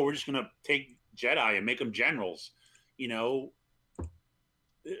it's like, oh, we're just going to take Jedi and make them generals.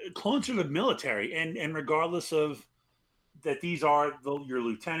 Clones are the military, and regardless of that, these are your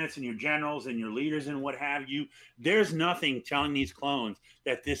lieutenants and your generals and your leaders and what have you. There's nothing telling these clones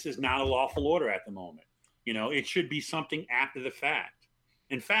that this is not a lawful order at the moment. It should be something after the fact.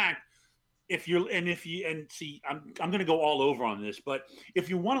 In fact, I'm going to go all over on this, but if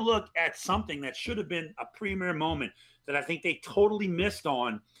you want to look at something that should have been a premier moment that I think they totally missed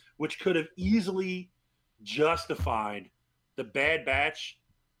on, which could have easily justified the Bad Batch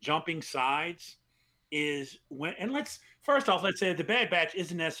jumping sides, is when, and let's say the Bad Batch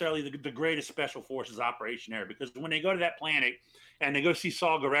isn't necessarily the greatest special forces operation ever, because when they go to that planet and they go see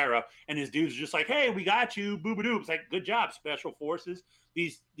Saw Gerrera and his dudes are just like, hey, we got you, boo-ba-doo. It's like, good job, special forces.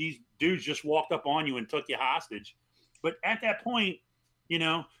 These dudes just walked up on you and took you hostage. But at that point,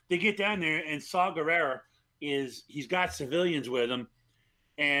 they get down there and Saw Gerrera he's got civilians with him,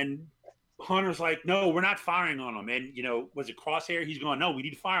 and Hunter's like, no, we're not firing on them. And, was it Crosshair? He's going, no, we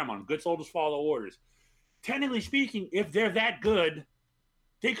need to fire them on them. Good soldiers follow orders. Technically speaking, if they're that good,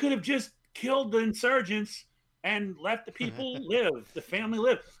 they could have just killed the insurgents and let the people live, the family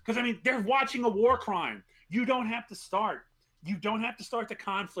live. Because, they're watching a war crime. You don't have to start the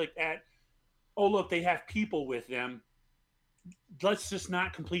conflict at, oh, look, they have people with them. Let's just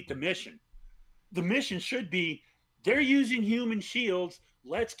not complete the mission. The mission should be, they're using human shields.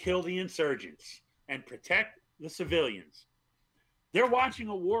 Let's kill the insurgents and protect the civilians. They're watching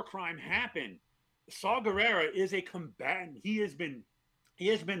a war crime happen. Saw Gerrera is a combatant. He has been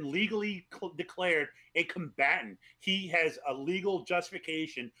legally declared a combatant. He has a legal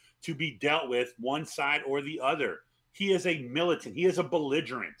justification to be dealt with one side or the other. He is a militant. He is a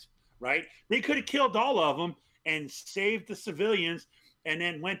belligerent, right? They could have killed all of them and saved the civilians and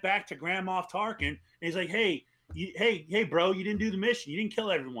then went back to Grand Moff Tarkin. And he's like, hey, bro, you didn't do the mission. You didn't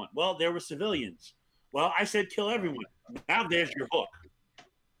kill everyone. Well, there were civilians. Well, I said kill everyone. Now there's your hook.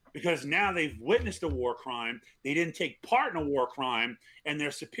 Because now they've witnessed a war crime. They didn't take part in a war crime. And their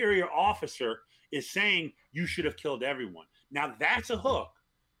superior officer is saying you should have killed everyone. Now that's a hook.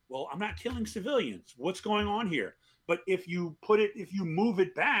 Well, I'm not killing civilians. What's going on here? But if you move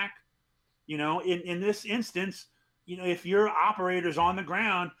it back, in this instance, if your operator's on the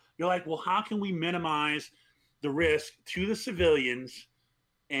ground, you're like, well, how can we minimize the risk to the civilians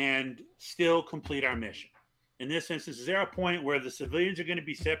and still complete our mission? In this instance, is there a point where the civilians are going to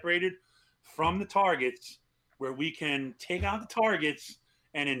be separated from the targets where we can take out the targets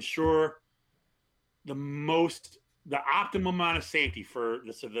and ensure the optimum amount of safety for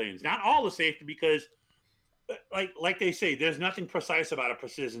the civilians? Not all the safety, because like they say, there's nothing precise about a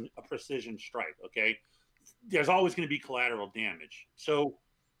precision strike. Okay. There's always going to be collateral damage. So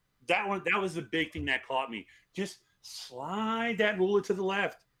that was the big thing that caught me. Just slide that ruler to the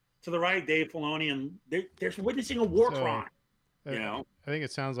left, to the right, Dave Filoni, and they're witnessing a war crime. I think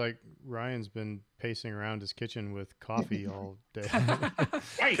it sounds like Ryan's been pacing around his kitchen with coffee all day.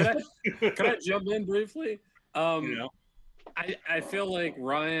 Right. Can I jump in briefly? I feel like,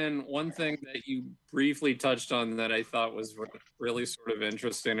 Ryan, one thing that you briefly touched on that I thought was really sort of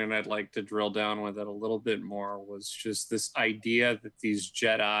interesting, and I'd like to drill down with it a little bit more, was just this idea that these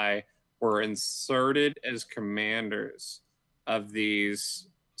Jedi were inserted as commanders of these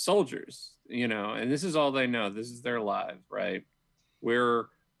soldiers, and this is all they know. This is their lives, right? We're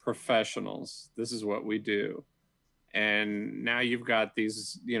professionals. This is what we do. And now you've got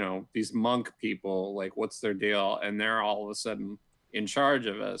these monk people, like, what's their deal? And they're all of a sudden in charge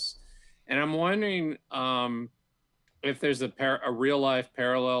of us. And I'm wondering if there's a real life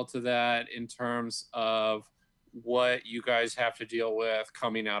parallel to that in terms of what you guys have to deal with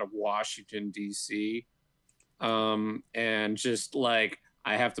coming out of Washington, D.C. And just like,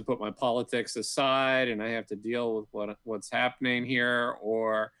 I have to put my politics aside and I have to deal with what's happening here,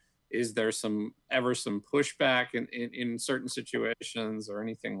 or is there some pushback in certain situations or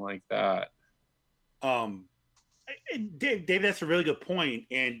anything like that? Dave, that's a really good point.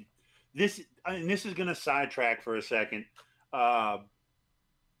 And this is going to sidetrack for a second. But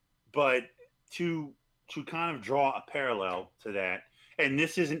to kind of draw a parallel to that, and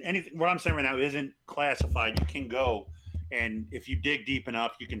this isn't anything, what I'm saying right now isn't classified. You can go, and if you dig deep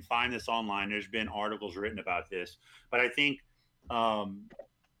enough, you can find this online. There's been articles written about this. But I think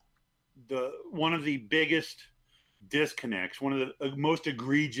one of the biggest disconnects, one of the most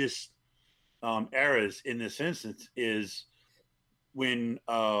egregious errors in this instance is when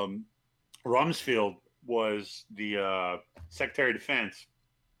Rumsfeld was the Secretary of Defense.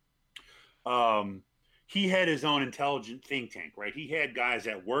 He had his own intelligent think tank, right? He had guys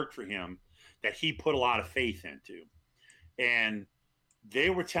that worked for him that he put a lot of faith into, and they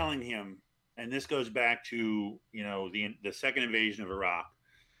were telling him, and this goes back to the second invasion of Iraq.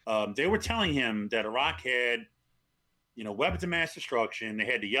 They were telling him that Iraq had weapons of mass destruction. They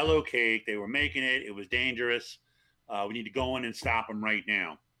had the yellow cake. They were making it. It was dangerous. We need to go in and stop them right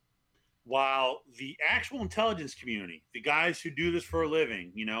now. While the actual intelligence community, the guys who do this for a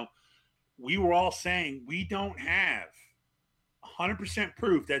living, we were all saying we don't have 100%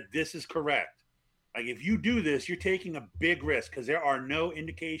 proof that this is correct. Like, if you do this, you're taking a big risk because there are no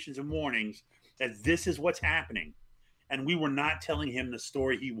indications and warnings that this is what's happening. And we were not telling him the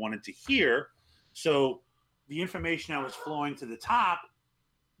story he wanted to hear. So the information that was flowing to the top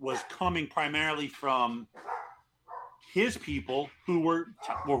was coming primarily from his people who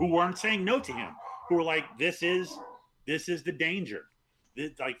weren't saying no to him, who were like, this is the danger.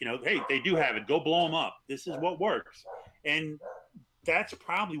 Hey, they do have it. Go blow them up. This is what works. And that's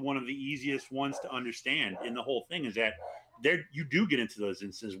probably one of the easiest ones to understand in the whole thing, is that you do get into those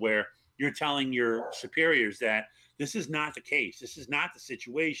instances where you're telling your superiors that this is not the case. This is not the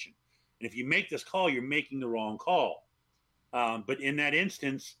situation. And if you make this call, you're making the wrong call. But in that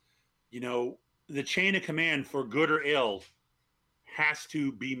instance, the chain of command, for good or ill, has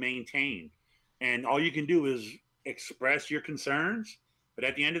to be maintained. And all you can do is express your concerns. But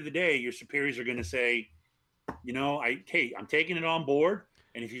at the end of the day, your superiors are going to say, I'm taking it on board.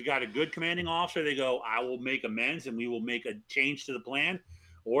 And if you've got a good commanding officer, they go, I will make amends and we will make a change to the plan.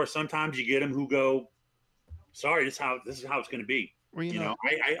 Or sometimes you get them who go, sorry, this is how it's going to be. Well,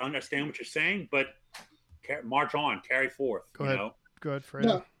 I understand what you're saying, but march on, carry forth. Go ahead, Fred.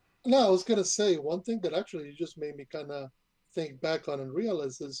 No, I was going to say one thing that actually you just made me kind of think back on and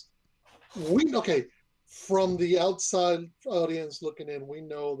realize is from the outside audience looking in, we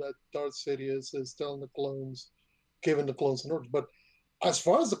know that Darth Sidious is telling the clones, giving the clones an order. But as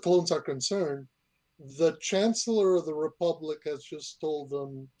far as the clones are concerned, the Chancellor of the Republic has just told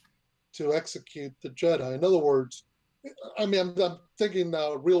them to execute the Jedi. In other words, I mean, I'm thinking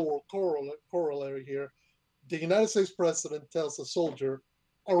now real world corollary here. The United States president tells a soldier,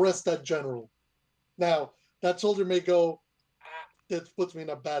 arrest that general. Now, that soldier may go, that puts me in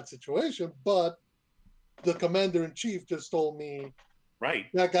a bad situation, but the commander-in-chief just told me, right,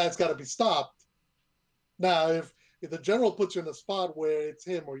 that guy's got to be stopped. Now, if the general puts you in a spot where it's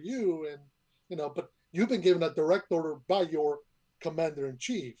him or you, and but you've been given a direct order by your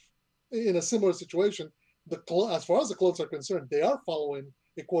commander-in-chief. In a similar situation, as far as the clones are concerned, they are following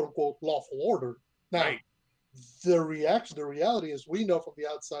a quote-unquote lawful order. Now, right. The reality is, we know from the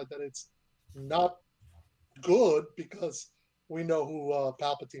outside that it's not good because we know who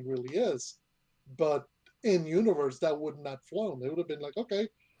Palpatine really is. But in universe, that would not flown. They would have been like, okay,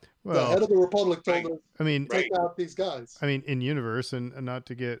 the head of the Republic told us, take out these guys. I mean, in universe, and not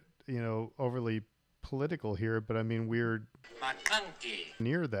to get overly political here, but I mean, we're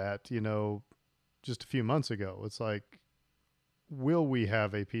near that. Just a few months ago, it's like, will we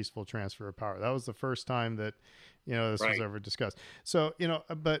have a peaceful transfer of power? That was the first time that this was ever discussed. So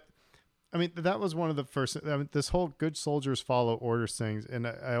but I mean, that was one of the first. I mean, this whole good soldiers follow orders things, and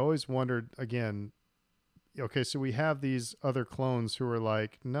I always wondered again. Okay, so we have these other clones who are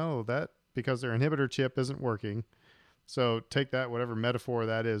like, no, that because their inhibitor chip isn't working. So take that, whatever metaphor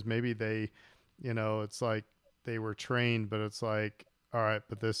that is. Maybe they, it's like they were trained, but it's like, all right,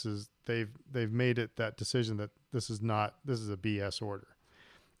 but they've made it that decision that this is a BS order.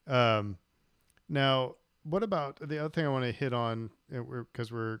 Now, what about the other thing I want to hit on, because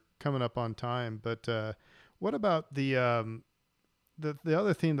we're coming up on time, but what about the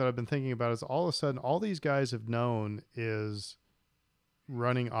other theme that I've been thinking about is all of a sudden all these guys have known is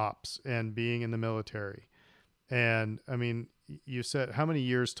running ops and being in the military. And I mean, you said, how many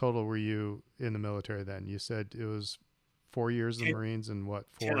years total were you in the military then? You said it was 4 years in the Marines and what?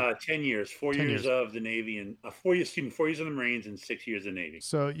 10 years, 4 years of the Navy and 4 years in the Marines and 6 years in the Navy.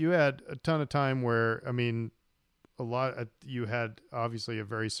 So you had a ton of time where, I mean, you had obviously a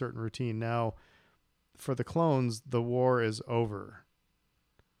very certain routine. Now for the clones, the war is over.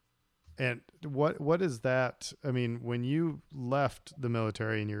 And what is that? I mean, when you left the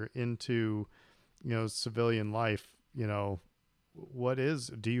military and you're into, civilian life, do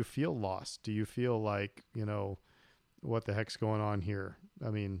you feel lost? Do you feel like, what the heck's going on here? I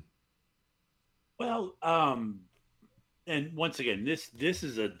mean, well, and once again, this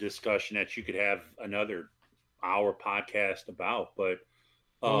is a discussion that you could have another hour podcast about, but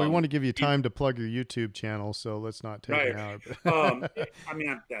Well, we want to give you time to plug your YouTube channel, so let's not take an hour. I mean,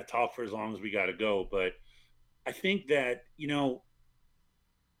 I talk for as long as we got to go, but I think that, you know,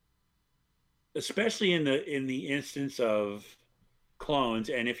 especially in the instance of clones,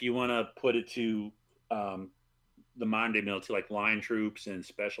 and if you want to put it to the modern day military, like line troops and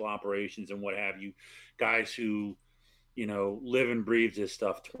special operations and what have you, guys who, you know, live and breathe this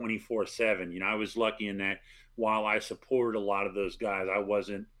stuff 24/7. You know, I was lucky in that while I supported a lot of those guys,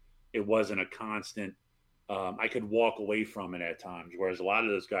 it wasn't a constant. I could walk away from it at times, whereas a lot of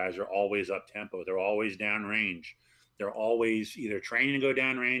those guys are always up tempo. They're always down range. They're always either training to go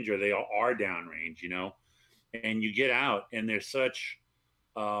down range or they are down range, you know. And you get out, and there's such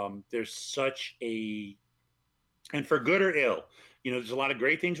a, and for good or ill, you know, there's a lot of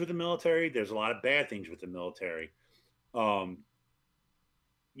great things with the military. There's a lot of bad things with the military.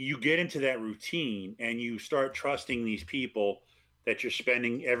 You get into that routine and you start trusting these people that you're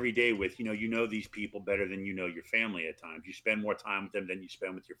spending every day with. You know these people better than you know your family at times. You spend more time with them than you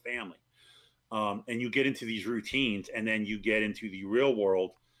spend with your family. And you get into these routines, and then you get into the real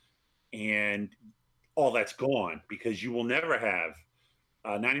world, and all that's gone because you will never have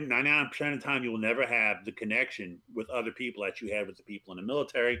 99% of the time, you will never have the connection with other people that you had with the people in the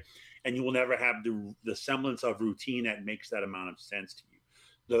military, and you will never have the semblance of routine that makes that amount of sense to you.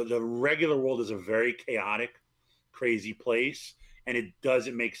 The regular world is a very chaotic, crazy place, and it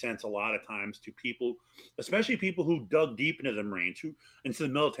doesn't make sense a lot of times to people, especially people who dug deep into the Marines, into the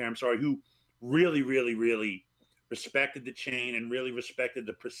military. I'm sorry, who really, really, really respected the chain and really respected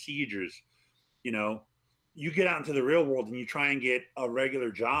the procedures. You know, you get out into the real world and you try and get a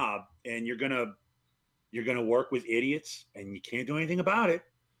regular job, and you're gonna work with idiots, and you can't do anything about it.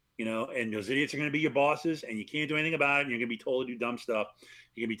 You know, and those idiots are going to be your bosses, and you can't do anything about it. And you're going to be told to do dumb stuff.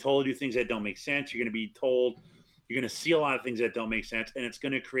 You're going to be told to do things that don't make sense. You're going to be told, you're going to see a lot of things that don't make sense, and it's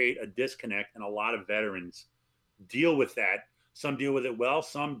going to create a disconnect. And a lot of veterans deal with that. Some deal with it well,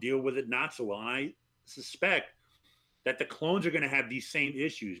 some deal with it not so well. And I suspect that the clones are going to have these same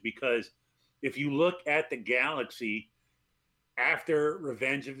issues, because if you look at the galaxy after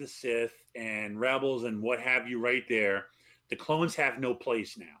Revenge of the Sith and Rebels and what have you right there, the clones have no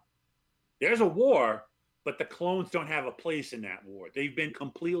place now. There's a war, but the clones don't have a place in that war. They've been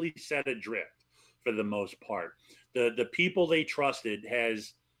completely set adrift for the most part. The people they trusted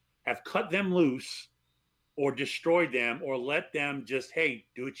have cut them loose or destroyed them or let them just, hey,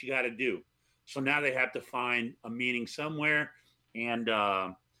 do what you got to do. So now they have to find a meaning somewhere. And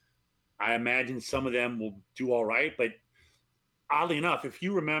I imagine some of them will do all right. But oddly enough, if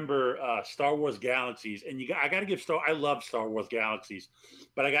you remember Star Wars Galaxies, and I got to give I love Star Wars Galaxies,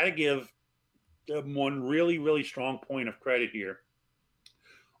 but I got to give one really, really strong point of credit here.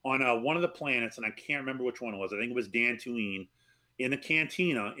 On one of the planets, and I can't remember which one it was. I think it was Dantooine, in the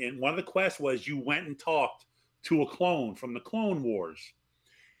cantina. And one of the quests was you went and talked to a clone from the Clone Wars.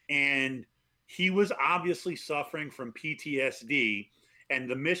 And he was obviously suffering from PTSD. And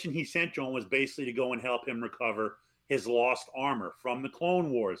the mission he sent you on was basically to go and help him recover his lost armor from the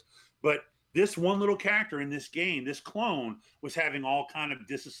Clone Wars. But this one little character in this game, this clone, was having all kind of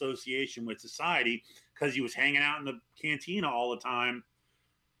disassociation with society because he was hanging out in the cantina all the time,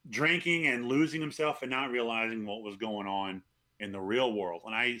 drinking and losing himself and not realizing what was going on in the real world.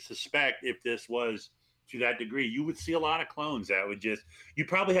 And I suspect if this was to that degree, you would see a lot of clones that would you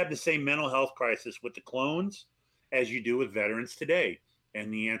probably have the same mental health crisis with the clones as you do with veterans today.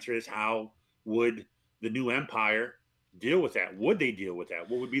 And the answer is, how would the new empire deal with that? Would they deal with that?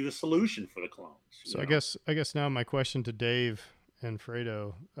 What would be the solution for the clones? So I guess now my question to Dave and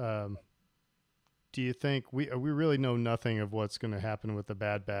Fredo, do you think we really know nothing of what's going to happen with the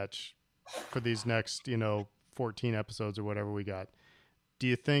Bad Batch for these next, 14 episodes or whatever we got? Do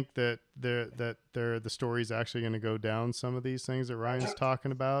you think that the story's actually going to go down some of these things that Ryan's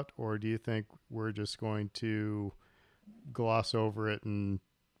talking about, or do you think we're just going to gloss over it and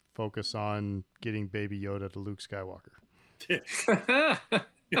focus on getting Baby Yoda to Luke Skywalker?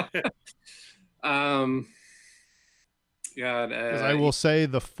 God, because I will say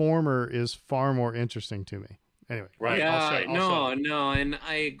the former is far more interesting to me. Anyway, right? Yeah, no, and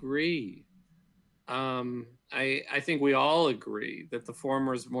I agree. I think we all agree that the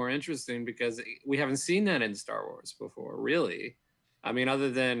former is more interesting because we haven't seen that in Star Wars before, really. I mean, other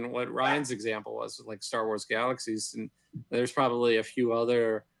than what Ryan's example was, like Star Wars Galaxies, and there's probably a few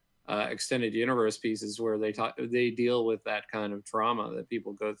other extended universe pieces where they deal with that kind of trauma that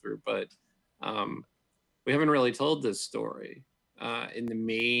people go through, but we haven't really told this story in the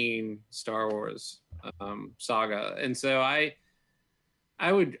main Star Wars saga. And so I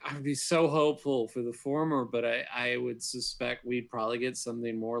I'd be so hopeful for the former, but I would suspect we'd probably get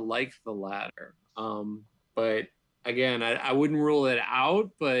something more like the latter. But again, I wouldn't rule it out,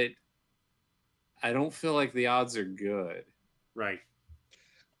 but I don't feel like the odds are good. Right.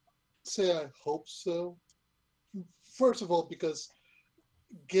 Say I hope so. First of all, because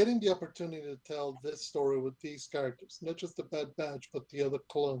getting the opportunity to tell this story with these characters, not just the Bad Batch, but the other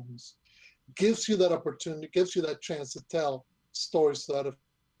clones, gives you that opportunity, gives you that chance to tell stories that have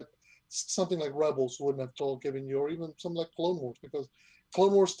something like Rebels wouldn't have told, given you, or even something like Clone Wars, because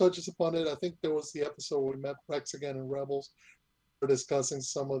Clone Wars touches upon it. I think there was the episode where we met Rex again in Rebels. We're discussing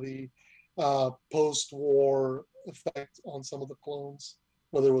some of the post-war effect on some of the clones,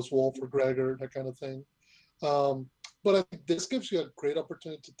 whether it was Wolf or Gregor, that kind of thing. But I think this gives you a great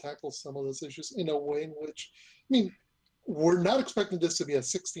opportunity to tackle some of those issues in a way in which, I mean, we're not expecting this to be a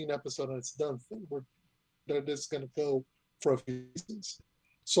 16 episode and it's done thing. This is going to go for a few seasons.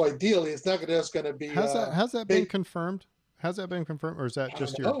 So ideally, it's not just going to be. Has that been confirmed? Has that been confirmed, or is that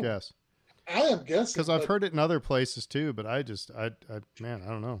just your guess? I am guessing because I've heard it in other places too. But I man, I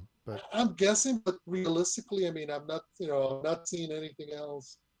don't know. But I'm guessing. But realistically, I mean, I'm not seeing anything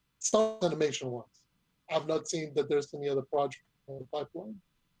else. Star Animation wise, I've not seen that there's any other project in the pipeline.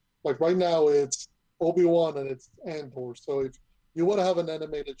 Like right now, it's Obi-Wan and it's Andor. So if you want to have an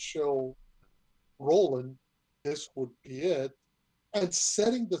animated show rolling, this would be it. And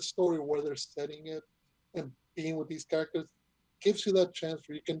setting the story where they're setting it and being with these characters gives you that chance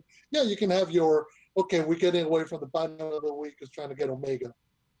where you can have your, okay, we're getting away from the bottom of the week is trying to get Omega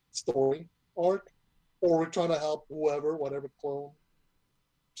story arc, or we're trying to help whatever clone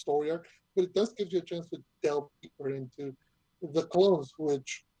story arc. But it does give you a chance to delve deeper into the clones,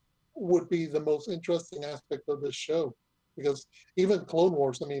 which would be the most interesting aspect of this show. Because even Clone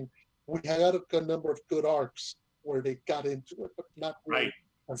Wars, I mean, we had a number of good arcs where they got into it, but not really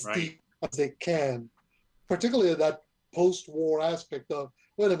as deep as they can. Particularly that post-war aspect of,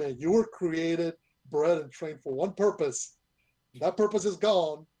 wait a minute, you were created, bred, and trained for one purpose. That purpose is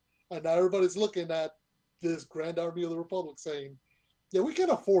gone, and now everybody's looking at this Grand Army of the Republic saying, yeah, we can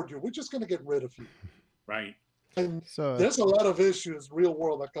afford you. We're just going to get rid of you. Right. And so there's a lot of issues, real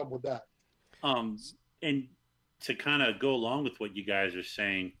world, that come with that. And to kind of go along with what you guys are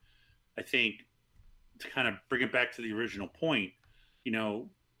saying, I think to kind of bring it back to the original point,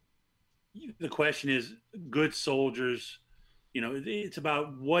 the question is good soldiers, it's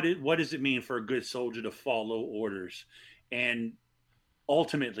about what does it mean for a good soldier to follow orders? And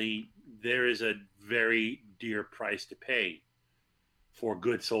ultimately, there is a very dear price to pay for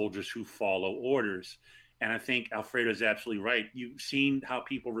good soldiers who follow orders. And I think Alfredo is absolutely right. You've seen how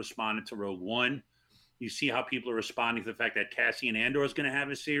people responded to Rogue One. You see how people are responding to the fact that Cassian Andor is going to have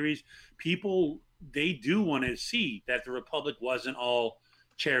a series. People, they do want to see that the Republic wasn't all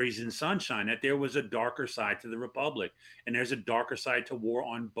cherries and sunshine, that there was a darker side to the Republic, and there's a darker side to war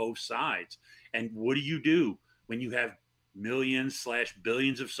on both sides. And what do you do when you have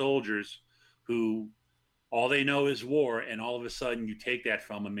millions/billions of soldiers who all they know is war, and all of a sudden you take that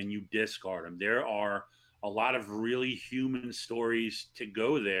from them and you discard them? There are a lot of really human stories to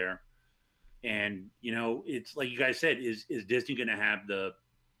go there. And, it's like you guys said, is Disney going to have the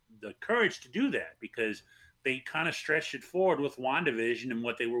courage to do that? Because they kind of stretched it forward with WandaVision and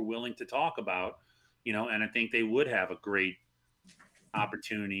what they were willing to talk about, and I think they would have a great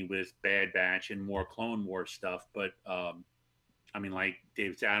opportunity with Bad Batch and more Clone Wars stuff. But, I mean, like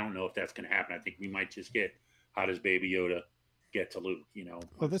David said, I don't know if that's going to happen. I think we might just get, how does Baby Yoda get to Luke,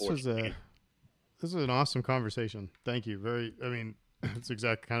 Well, this was an awesome conversation. Thank you. It's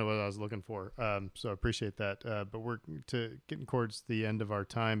exactly kind of what I was looking for. So I appreciate that. But we're getting towards the end of our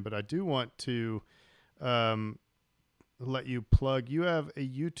time, but I do want to let you plug. You have a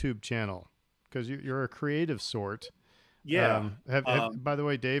YouTube channel because you're a creative sort. Yeah. By the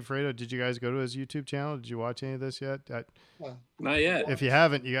way, Dave, Fredo, did you guys go to his YouTube channel? Did you watch any of this yet? Not yet. If you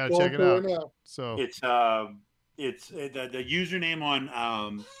haven't, you got to check it out. So it's the username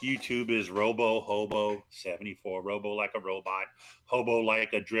on YouTube is RoboHobo74. Robo like a robot, hobo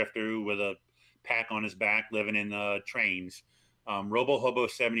like a drifter with a pack on his back living in the trains.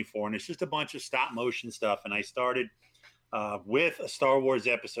 RoboHobo74, and it's just a bunch of stop motion stuff. And I started with a Star Wars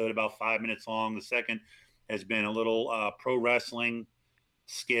episode about 5 minutes long. The second has been a little pro wrestling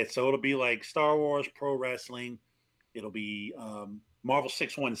skit, so it'll be like Star Wars, pro wrestling. It'll be Marvel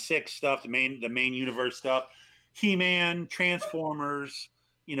 616 stuff, the main universe stuff. He-Man, Transformers,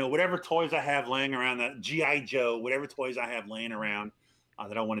 whatever toys I have laying around, that G.I. Joe, whatever toys I have laying around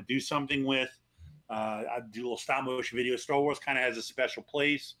that I want to do something with. I do a little stop motion videos. Star Wars kind of has a special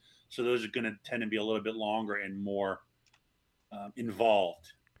place, so those are going to tend to be a little bit longer and more involved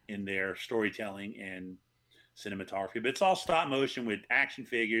in their storytelling and cinematography. But it's all stop motion with action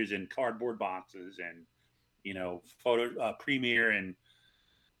figures and cardboard boxes and photo Premiere and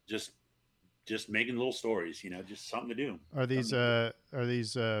just making little stories. Just something to do. Are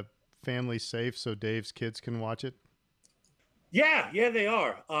these family safe so Dave's kids can watch it? Yeah, they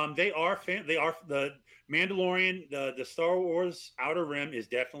are. They are the Mandalorian, the Star Wars Outer Rim is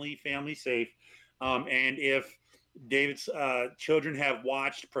definitely family safe. And if David's children have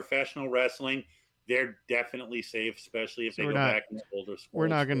watched professional wrestling, they're definitely safe, especially if they go back in the older sports. We're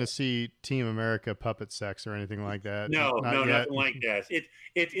not going to see Team America puppet sex or anything like that. No, nothing like that.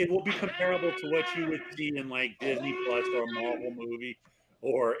 It will be comparable to what you would see in like Disney Plus or a Marvel movie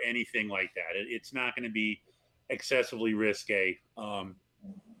or anything like that. It's not going to be excessively risque.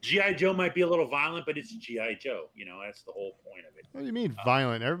 G.I. Joe might be a little violent, but it's G.I. Joe. That's the whole point of it. What do you mean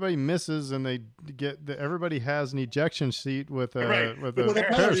violent? Everybody misses, and everybody has an ejection seat with a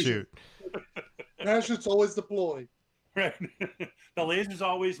parachute. Parachute's always deployed. Right. The lasers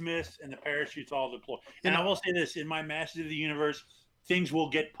always miss, and the parachutes all deploy. And I will say this: in my Masters of the Universe, things will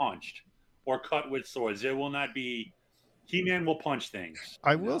get punched or cut with swords. There will not be. He-Man will punch things.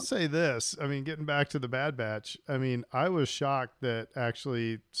 I will say this. I mean, getting back to the Bad Batch, I mean, I was shocked that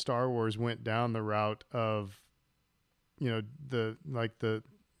actually Star Wars went down the route of, the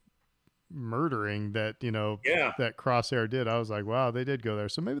murdering that, that Crosshair did. I was like, wow, they did go there.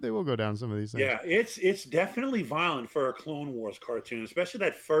 So maybe they will go down some of these things. Yeah, it's definitely violent for a Clone Wars cartoon, especially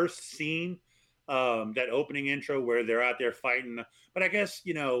that first scene, that opening intro where they're out there fighting. But I guess,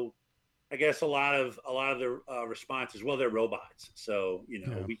 a lot of the response is, well, they're robots, so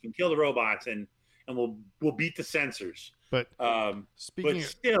we can kill the robots and we'll beat the censors. But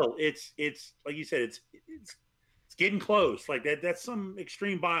still, it's like you said, it's getting close. Like that's some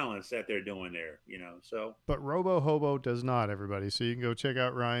extreme violence that they're doing there. So. But Robo Hobo does not, everybody. So you can go check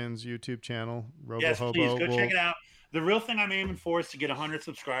out Ryan's YouTube channel. Yes, please go check it out. The real thing I'm aiming for is to get 100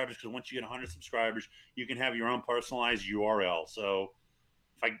 subscribers, because once you get 100 subscribers, you can have your own personalized URL. So.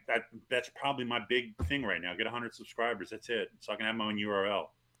 That's probably my big thing right now. Get 100 subscribers. That's it. So I can have my own URL.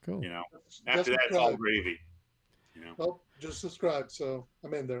 Cool. After that, it's all gravy. Well, just subscribe. So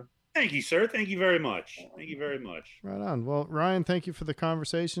I'm in there. Thank you, sir. Thank you very much. Right on. Well, Ryan, thank you for the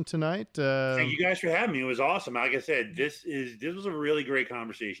conversation tonight. Thank you guys for having me. It was awesome. Like I said, this was a really great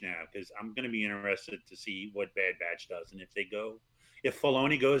conversation to have, because I'm going to be interested to see what Bad Batch does, and if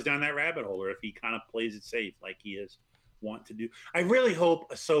Filoni goes down that rabbit hole, or if he kind of plays it safe like he is. Want to do. I really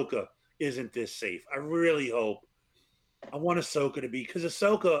hope Ahsoka isn't this safe. I really hope. I want Ahsoka to be, because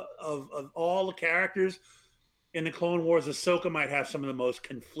Ahsoka, of all the characters in the Clone Wars, Ahsoka might have some of the most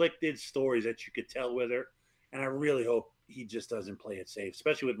conflicted stories that you could tell with her. And I really hope he just doesn't play it safe,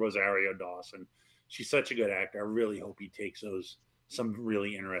 especially with Rosario Dawson. She's such a good actor. I really hope he takes some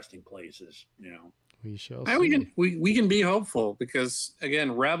really interesting places. We shall see. We can be hopeful, because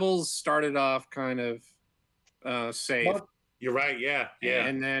again, Rebels started off kind of safe. You're right. Yeah.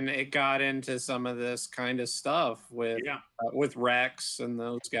 And then it got into some of this kind of stuff with Rex and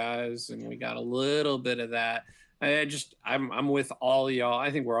those guys, and we got a little bit of that. I'm with all of y'all.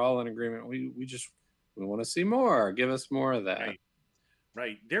 I think we're all in agreement. We want to see more. Give us more of that.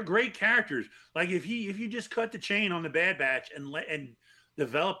 Right. They're great characters. Like if you just cut the chain on the Bad Batch and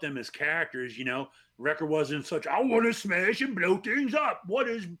develop them as characters, Wrecker wasn't such, I want to smash and blow things up. What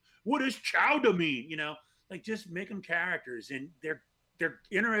does Chowder mean? Like, just make them characters, and they're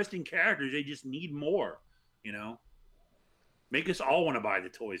interesting characters. They just need more, Make us all want to buy the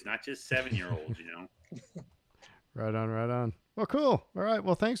toys, not just 7-year-olds, Right on. Well, cool. All right.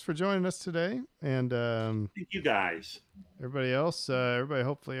 Well, thanks for joining us today, and thank you guys. Everybody else,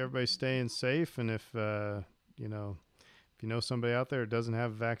 hopefully everybody's staying safe, and if you know somebody out there who doesn't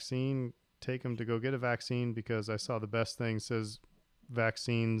have a vaccine, take them to go get a vaccine, because I saw the best thing says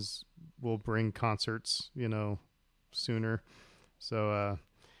vaccines will bring concerts, sooner. So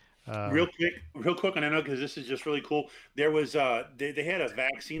real quick, and I know because this is just really cool. There was they had a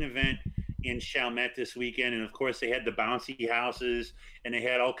vaccine event in Chalmette this weekend, and of course they had the bouncy houses, and they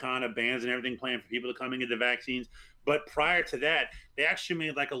had all kind of bands and everything playing for people to come and get the vaccines. But prior to that, they actually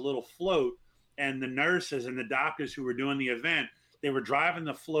made like a little float, and the nurses and the doctors who were doing the event, they were driving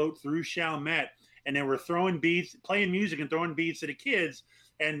the float through Chalmette, and they were throwing beads, playing music and throwing beads to the kids.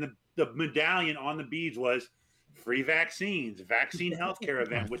 And the medallion on the beads was free vaccines, vaccine healthcare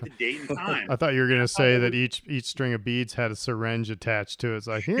event with the date and time. I thought you were going to say that each string of beads had a syringe attached to it. It's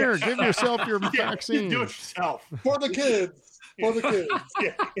like, here, give yourself your vaccine. Do it yourself. For the kids.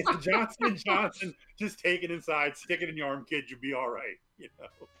 Yeah, it's Johnson & Johnson. Just take it inside, stick it in your arm, kid. You'll be all right.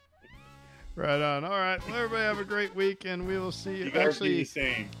 Right on. All right. Well, everybody have a great week, and we will see you. Actually, the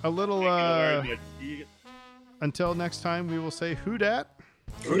same. A little. Until next time, we will say who dat.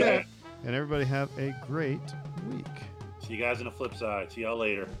 Who dat. And everybody have a great week. See you guys on the flip side. See y'all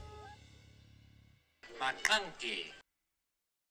later. McConkey.